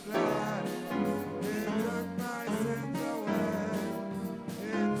glad He took my sins away.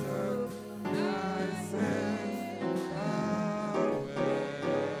 He took my sins away.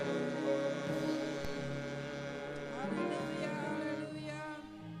 Hallelujah.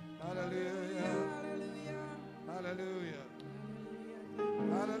 Hallelujah. Hallelujah. Hallelujah.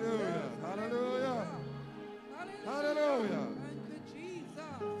 Hallelujah. Hallelujah. Hallelujah. Thank you,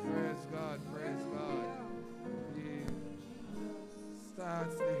 Jesus. Praise God. Praise God. He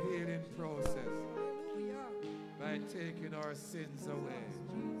starts the healing process Hallelujah. by taking our sins away.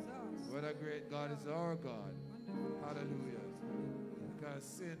 Jesus. What a great God is our God. Hallelujah. Because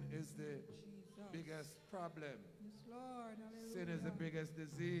sin is the biggest problem. Yes, Lord. Hallelujah. Sin is the biggest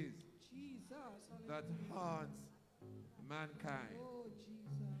disease Jesus. that haunts mankind. Oh, Jesus.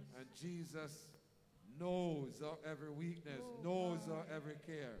 And Jesus knows our every weakness, knows our every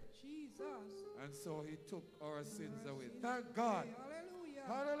care. Jesus. And so He took our sins away. Thank God. Hallelujah.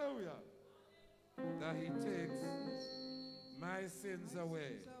 Hallelujah. That He takes my sins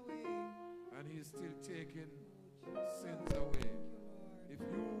away. Sins away. And He's still taking sins away. If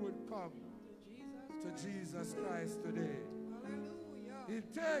you would come to Jesus Christ today, Hallelujah.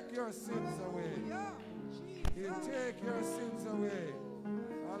 He'll take your sins away. Hallelujah. He'll take your sins away.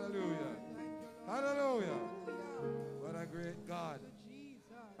 Hallelujah. Hallelujah. What a great God.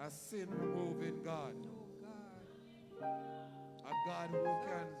 A sin removing God. A God who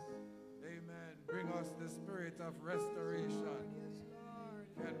can, amen, bring us the spirit of restoration.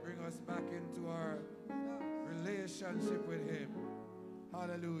 Can bring us back into our relationship with Him.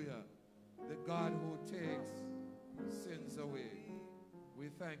 Hallelujah. The God who takes sins away. We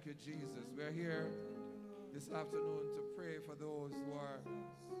thank you, Jesus. We're here this afternoon to pray for those who are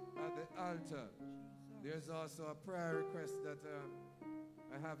at the altar. There's also a prayer request that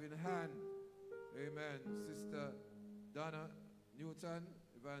I have in hand. Amen. Sister Donna Newton,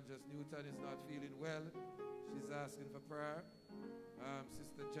 Evangelist Newton, is not feeling well. She's asking for prayer.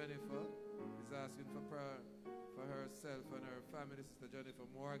 Sister Jennifer is asking for prayer for herself and her family. Sister Jennifer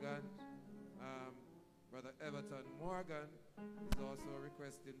Morgan. Brother Everton Morgan is also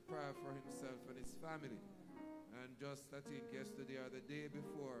requesting prayer for himself and his family. And just, I think, yesterday or the day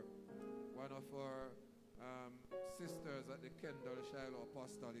before, one of our sisters at the Kenjah Shiloh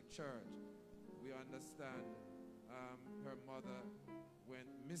Apostolic Church, we understand her mother went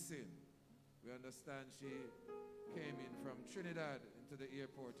missing. We understand she came in from Trinidad into the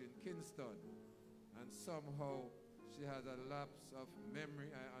airport in Kingston, and somehow she had a lapse of memory,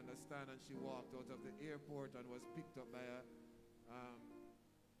 I understand, and she walked out of the airport and was picked up by a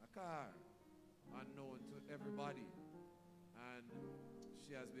car unknown to everybody, and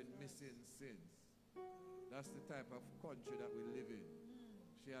she has been missing since. That's the type of country that we live in.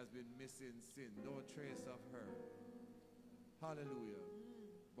 She has been missing since. No trace of her. Hallelujah.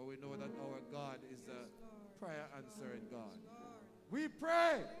 But we know that our God is a prayer answering God. We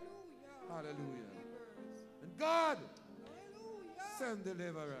pray. Hallelujah. And God send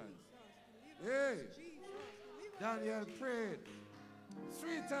deliverance. Hey, Daniel prayed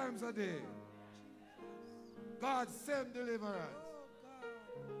 3 times a day. God send deliverance.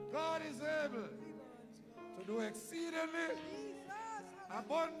 God is able to do exceedingly,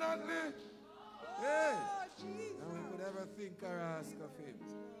 abundantly. Hey, and we could ever think or ask of Him.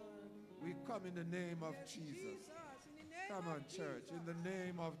 We come in the name of Jesus. Come on, church, in the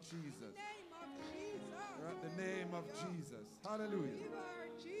name of Jesus. We're at the name of Jesus. Hallelujah.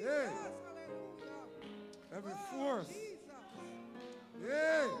 Hey, every force.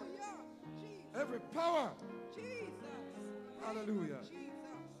 Hey, every power. Hallelujah.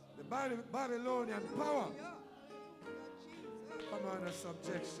 The Babylonian power come under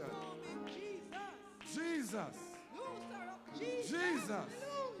subjection. Jesus. Jesus.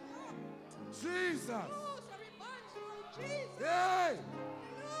 Jesus. Hey!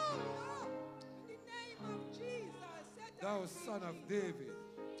 Thou Son of David,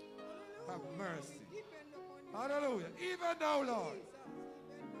 have mercy. Hallelujah. Even thou, Lord.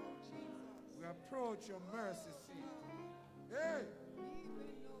 We approach your mercy seat. Hey!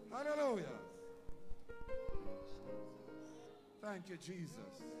 Hallelujah. Thank you,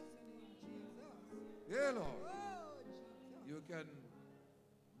 Jesus. Yeah, Lord. You can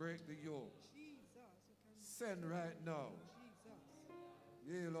break the yoke. Send right now.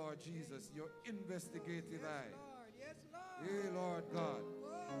 Yeah, Lord Jesus, your investigative eye. Yeah, Lord God.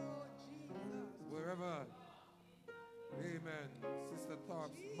 Wherever, amen, Sister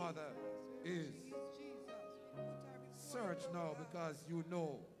Thorpe's mother is, search now because you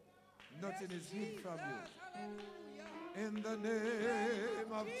know nothing is hid from you. In the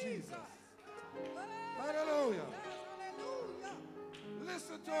name of Jesus. Hallelujah.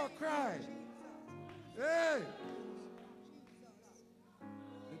 Listen to our cry. Hey!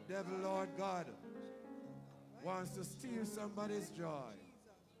 The devil, Lord God, wants to steal somebody's joy.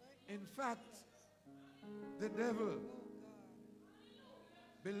 In fact, the devil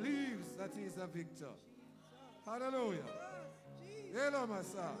believes that he is a victor. Hallelujah. Hello,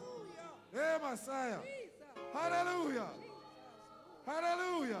 Messiah. Hey, Messiah. Hallelujah.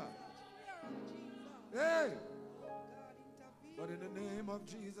 Hallelujah. Hey. But in the name of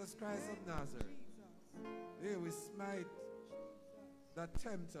Jesus Christ of Nazareth, hey, we smite the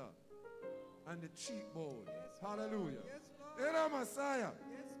tempter and the cheekbone. Hallelujah. Hello, Messiah.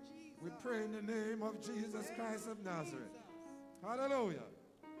 We pray in the name of Jesus Christ of Nazareth. Hallelujah.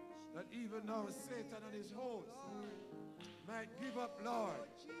 That even now Satan and his host might give up, Lord.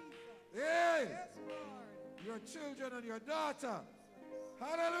 Hey! Your children and your daughter.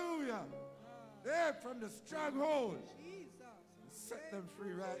 Hallelujah. Hey, from the stronghold. Set them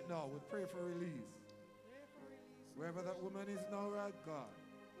free right now. We pray for release. Wherever that woman is now, right, God.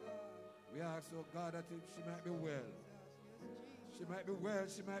 We ask, oh God, that she might be well. She might be well,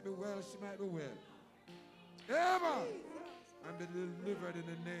 she might be well, she might be well. Ever! And be delivered in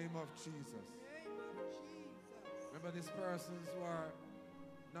the name of Jesus. Remember these persons who are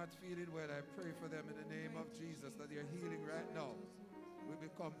not feeling well, I pray for them in the name of Jesus that their healing right now will be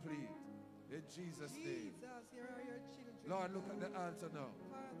complete. In Jesus' name. Lord, look at the altar now.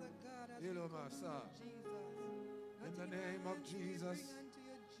 Hello, Master. In the name of Jesus,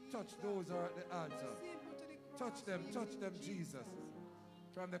 touch those who are at the altar. Touch them, Jesus.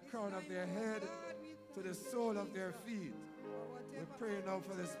 From the crown of their head to the sole of their feet. We pray now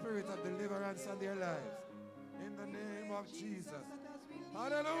for the spirit of deliverance on their lives. In the name of Jesus.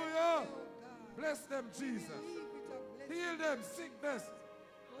 Hallelujah. Bless them, Jesus. Heal them, sickness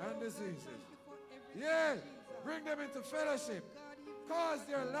and diseases. Yeah. Bring them into fellowship. Cause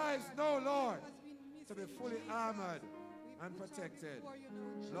their lives now, Lord, to be fully armored and protected.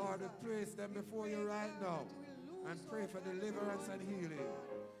 Lord, we place them before you right now and pray for deliverance and healing.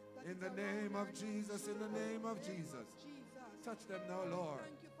 In the name of Jesus, in the name of Jesus. Touch them now, Lord.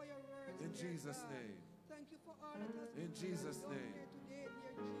 In Jesus' name. In Jesus' name.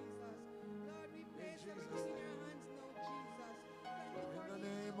 In Jesus' name. In the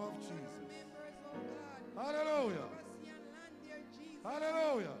name of Jesus. Hallelujah.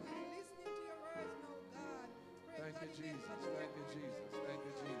 Hallelujah. Thank you, Jesus. Thank you, Jesus. Thank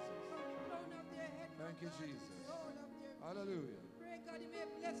you, Jesus. Thank you, Jesus. Hallelujah. Pray God, you may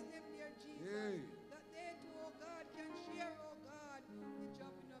bless them, dear Jesus. Yay. That they too, oh God, can share, oh God, the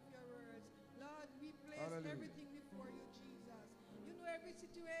dropping of your words. Lord, we place everything before you, Jesus. You know every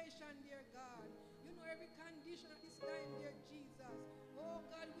situation, dear God. You know every condition at this time, dear Jesus. Oh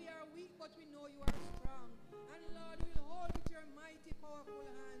God, we are weak, but we know you are strong. And Lord, we'll hold with your mighty, powerful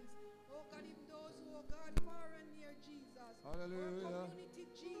hands. Oh God, even those who, oh God, far and near Jesus. Hallelujah. Our community,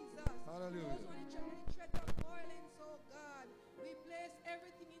 Jesus. Hallelujah. Those who are in the threat of violence, oh God. We place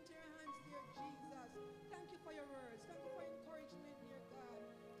everything into your hands, dear Jesus. Thank you for your words. Thank you for encouragement, dear God.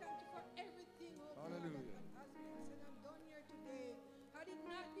 Thank you for everything, oh Hallelujah. God, that has been said and done here today. Had it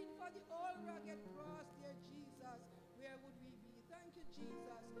not been for the old rugged cross, dear Jesus, where would we be? Thank you,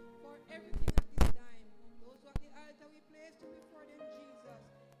 Jesus, for everything at this time. Those who are at the altar, we place you before them, Jesus.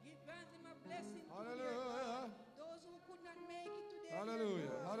 Grant them a blessing. Hallelujah. Those who could not make it today. Hallelujah.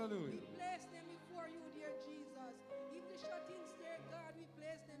 Hallelujah. We place them before you, dear Jesus. If the shut-ins, dear God, we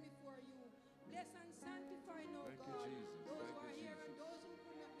place them before you. Bless and sanctify, no Thank you, God. Jesus. Those Thank who are you, here and Jesus. those who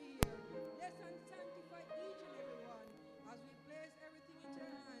could not be here. Bless and sanctify each and every one as we place everything into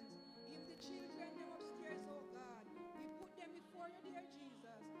your hands. Even the children them upstairs, oh God. We put them before you, dear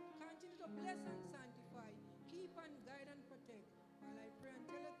Jesus. Continue to bless and sanctify. Keep and guide and protect. While I pray and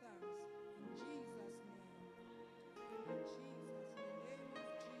tell you thanks. In Jesus' name. In Jesus' name. In the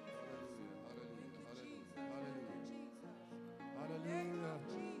name of Jesus. Hallelujah. Thank you, Hallelujah. Jesus. Hallelujah. Thank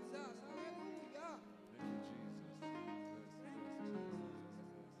you, Jesus. Hallelujah. Hallelujah.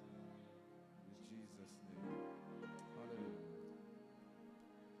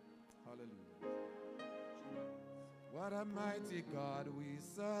 a mighty God we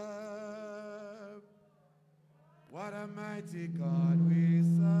serve. What a mighty God we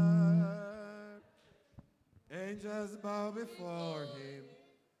serve. Angels bow before him.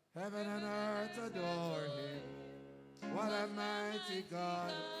 Heaven and earth adore him. What a mighty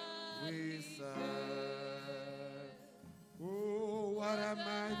God we serve. Oh, what a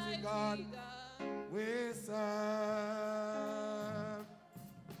mighty God we serve.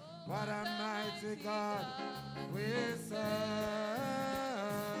 What a mighty God we serve.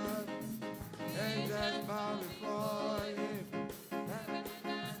 Angels bow before him. Heaven and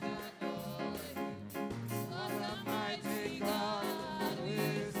earth adore him. What a mighty God we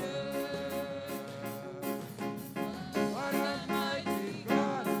serve. What a mighty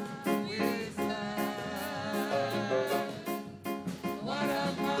God we serve. What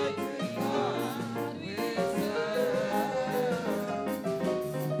a mighty God we serve.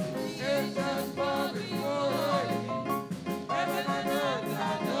 Angels bow before him. Heaven and earth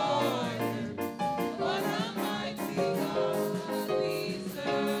adore him. What a mighty God we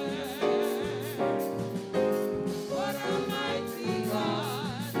serve. What a mighty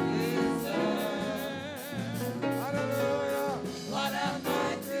God we serve. Hallelujah. What a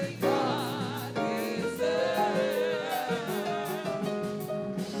mighty God we serve.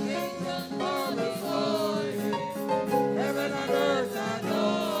 Angels bow before him. Heaven and earth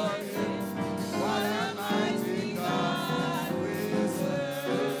adore him. What a mighty God we serve.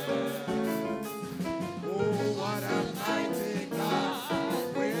 Oh, what a mighty God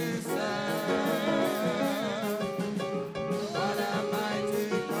we serve. What a mighty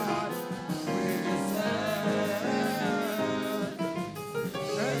God we serve.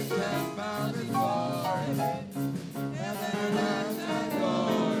 Angels bow before him. Heaven and earth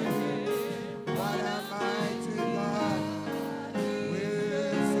adore him. What a mighty God we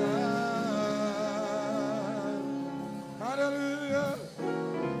serve. Hallelujah.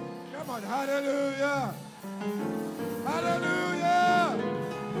 Come on, hallelujah. Hallelujah.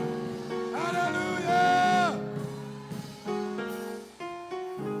 Hallelujah.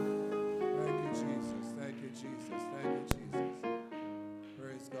 Thank you, Jesus. Thank you, Jesus. Thank you, Jesus.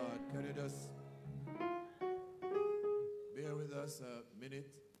 Praise God. Can you just bear with us a minute?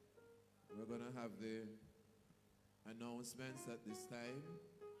 We're going to have the announcements at this time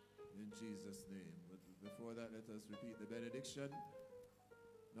in Jesus' name. But before that, let us repeat the benediction.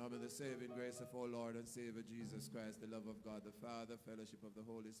 Now may the saving grace of our Lord and Savior Jesus Christ, the love of God the Father, fellowship of the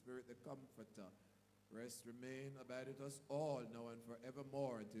Holy Spirit, the Comforter, rest, remain, abide with us all now and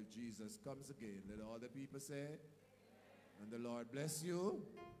forevermore until Jesus comes again. Let all the people say, and the Lord bless you.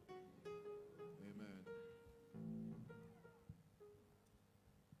 Amen.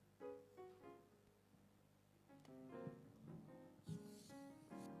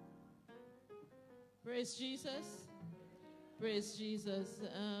 Praise Jesus. Praise Jesus.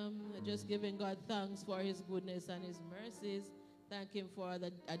 Just giving God thanks for his goodness and his mercies. Thank him for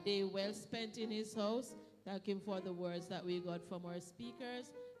a day well spent in his house. Thank him for the words that we got from our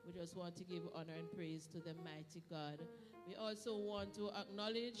speakers. We just want to give honor and praise to the mighty God. We also want to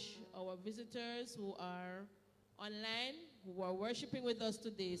acknowledge our visitors who are online, who are worshiping with us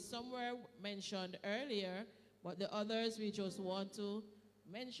today. Some were mentioned earlier, but the others, we just want to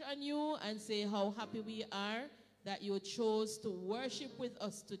mention you and say how happy we are that you chose to worship with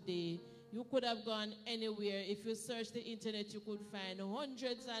us today. You could have gone anywhere. If you search the internet, you could find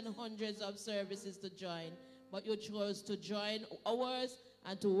hundreds and hundreds of services to join. But you chose to join ours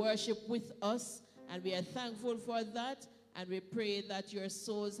and to worship with us. And we are thankful for that. And we pray that your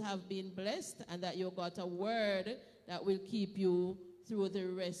souls have been blessed and that you got a word that will keep you through the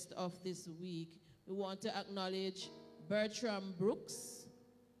rest of this week. We want to acknowledge Bertram Brooks,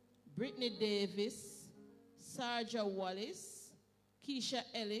 Brittany Davis, Sarja Wallace, Keisha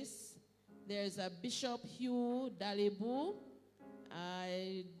Ellis. There's a Bishop Hugh Dalibu.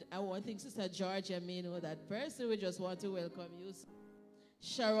 I think Sister Georgia may know that person. We just want to welcome you.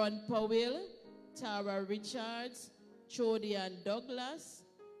 Sharon Powell, Tara Richards, Chodian Douglas,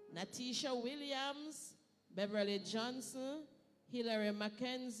 Natisha Williams, Beverly Johnson, Hilary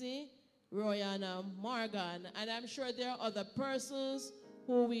Mackenzie, Royana Morgan. And I'm sure there are other persons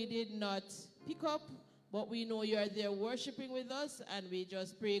who we did not pick up, but we know you are there worshiping with us, and we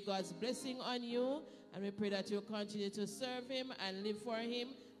just pray God's blessing on you, and we pray that you'll continue to serve him and live for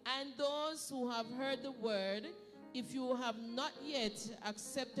him. And those who have heard the word, if you have not yet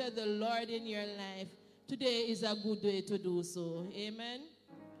accepted the Lord in your life, today is a good day to do so. Amen.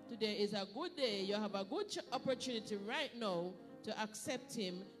 Today is a good day. You have a good opportunity right now to accept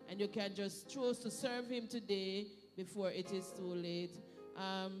him, and you can just choose to serve him today before it is too late.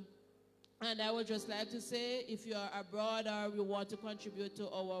 And I would just like to say, if you are abroad or you want to contribute to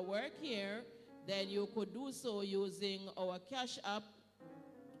our work here, then you could do so using our Cash App,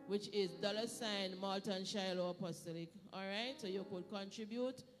 which is $ Malton Shiloh Apostolic. All right? So you could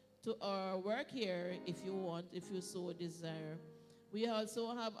contribute to our work here if you want, if you so desire. We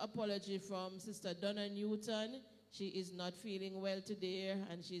also have apology from Sister Donna Newton. She is not feeling well today,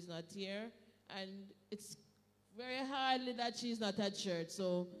 and she's not here. And it's very hardly that she's not at church,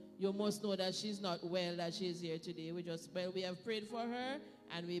 so you must know that she's not well, that she's here today. We have prayed for her,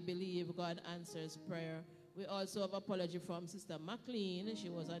 and we believe God answers prayer. We also have apology from Sister McLean. She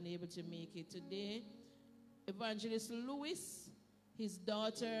was unable to make it today. Evangelist Lewis, his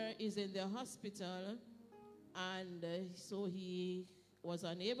daughter is in the hospital, and so he was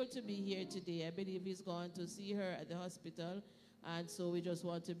unable to be here today. I believe he's gone to see her at the hospital, and so we just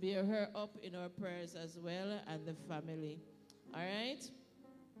want to bear her up in our prayers as well, and the family. All right?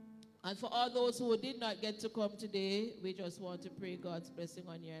 And for all those who did not get to come today, we just want to pray God's blessing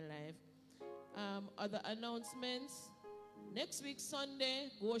on your life. Other announcements. Next week, Sunday,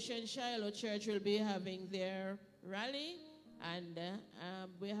 Goshen Shiloh Church will be having their rally, and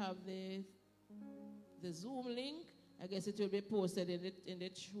we have the Zoom link. I guess it will be posted in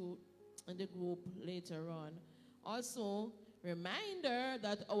the group later on. Also, reminder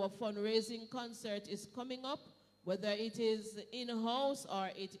that our fundraising concert is coming up, whether it is in-house or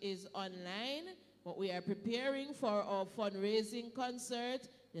it is online, but we are preparing for our fundraising concert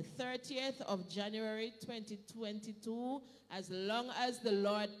the 30th of January 2022. As long as the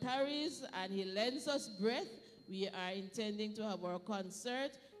Lord tarries and he lends us breath, we are intending to have our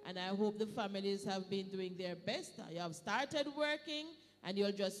concert, and I hope the families have been doing their best. You have started working, and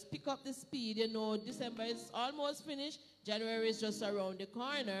you'll just pick up the speed. You know, December is almost finished. January is just around the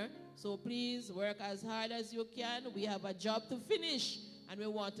corner. So please work as hard as you can. We have a job to finish, and we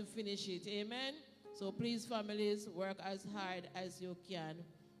want to finish it. Amen? So please, families, work as hard as you can.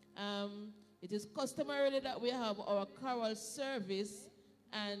 It is customary that we have our carol service,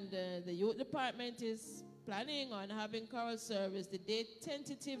 and the youth department is planning on having carol service. The date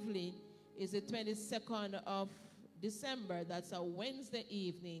tentatively is the 22nd of December. That's a Wednesday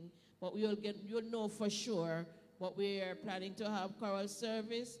evening, but you'll know for sure. But we are planning to have carol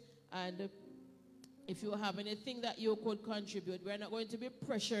service, and if you have anything that you could contribute, we're not going to be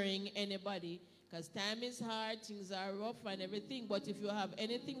pressuring anybody, because time is hard, things are rough and everything. But if you have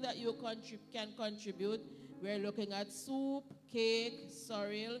anything that you can contribute, we're looking at soup, cake,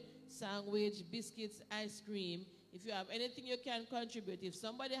 sorrel, sandwich, biscuits, ice cream. If you have anything you can contribute, if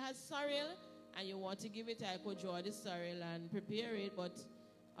somebody has sorrel and you want to give it, I could draw the sorrel and prepare it. But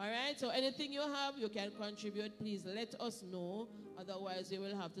all right, so anything you have, you can contribute. Please let us know. Otherwise, we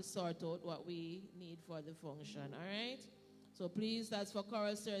will have to sort out what we need for the function. All right? So please, that's for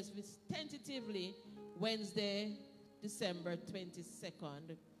choral service tentatively Wednesday, December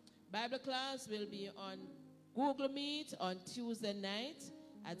 22nd. Bible class will be on Google Meet on Tuesday night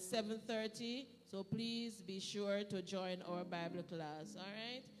at 7:30. So please be sure to join our Bible class. All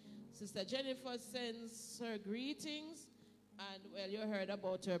right? Sister Jennifer sends her greetings. And, well, you heard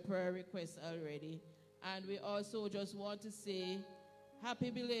about her prayer request already. And we also just want to say happy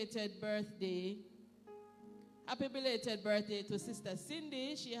belated birthday. Happy belated birthday to Sister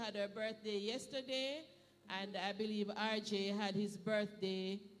Cindy. She had her birthday yesterday. And I believe RJ had his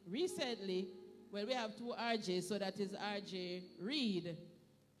birthday recently. Well, we have two RJs, so that is RJ Reed.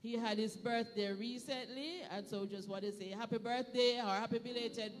 He had his birthday recently. And so just want to say happy birthday or happy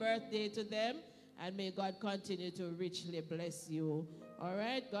belated birthday to them. And may God continue to richly bless you. All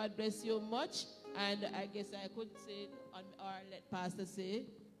right? God bless you much. And I guess I could say, or let Pastor say.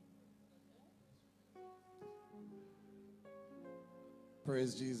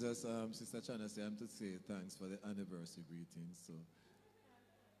 Praise Jesus. Sister Chana, I'm to say thanks for the anniversary greetings. So,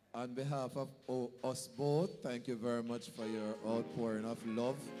 on behalf of us both, thank you very much for your outpouring of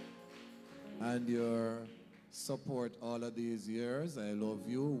love and your support all of these years. I love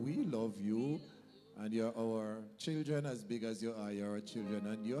you. We love you. And you're our children as big as you are. You're our children.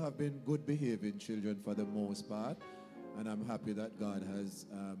 And you have been good behaving children for the most part. And I'm happy that God has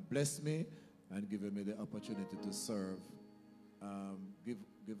blessed me and given me the opportunity to serve.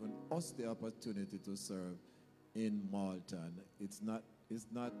 Given us the opportunity to serve in Malton. It's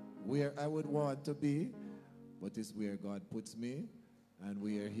not where I would want to be, but it's where God puts me. And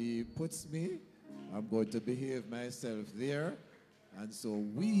where he puts me, I'm going to behave myself there. And so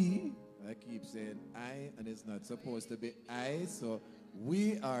I keep saying I, and it's not supposed to be I, so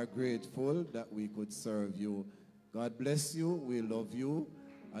we are grateful that we could serve you. God bless you. We love you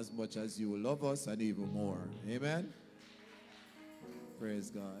as much as you love us and even more. Amen?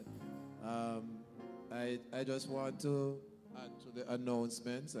 Praise God. I just want to add to the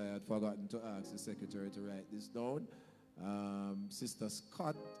announcements. I had forgotten to ask the secretary to write this down. Sister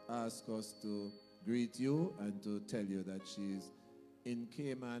Scott asked us to greet you and to tell you that she's in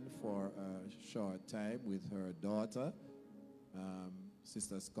Cayman for a short time with her daughter,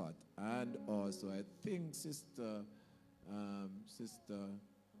 Sister Scott. And also, I think Sister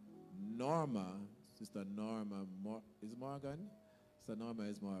Norma is Morgan? Sister Norma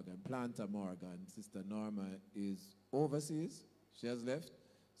is Morgan. Planter Morgan. Sister Norma is overseas. She has left.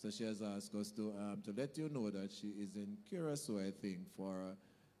 So she has asked us to let you know that she is in Curacao, I think, for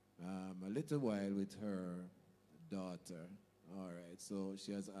a little while with her daughter. All right. So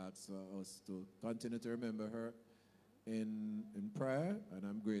she has asked us to continue to remember her in prayer. And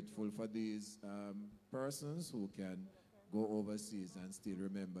I'm grateful for these persons who can go overseas and still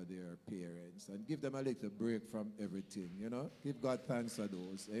remember their parents and give them a little break from everything, you know. Give God thanks for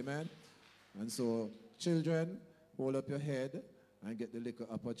those. Amen. And so, children, hold up your head and get the little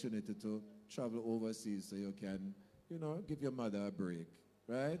opportunity to travel overseas so you can, you know, give your mother a break,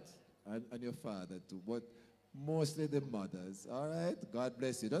 right? And your father too, but mostly the mothers, all right? God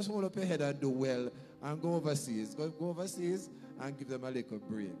bless you. Just hold up your head and do well and go overseas. Go overseas and give them a little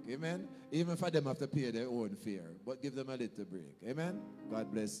break, amen? Even for them have to pay their own fare, but give them a little break, amen?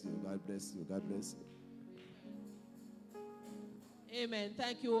 God bless you, God bless you, God bless you. Amen.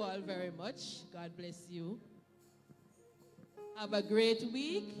 Thank you all very much. God bless you. Have a great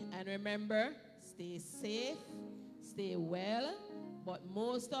week, and remember, stay safe, stay well, but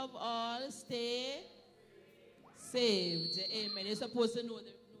most of all, stay saved. Amen. You're supposed to know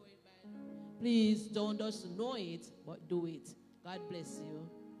it by. Please don't just know it, but do it. God bless you.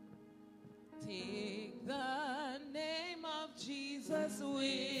 Take the name of Jesus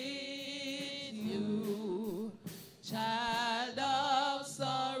with you.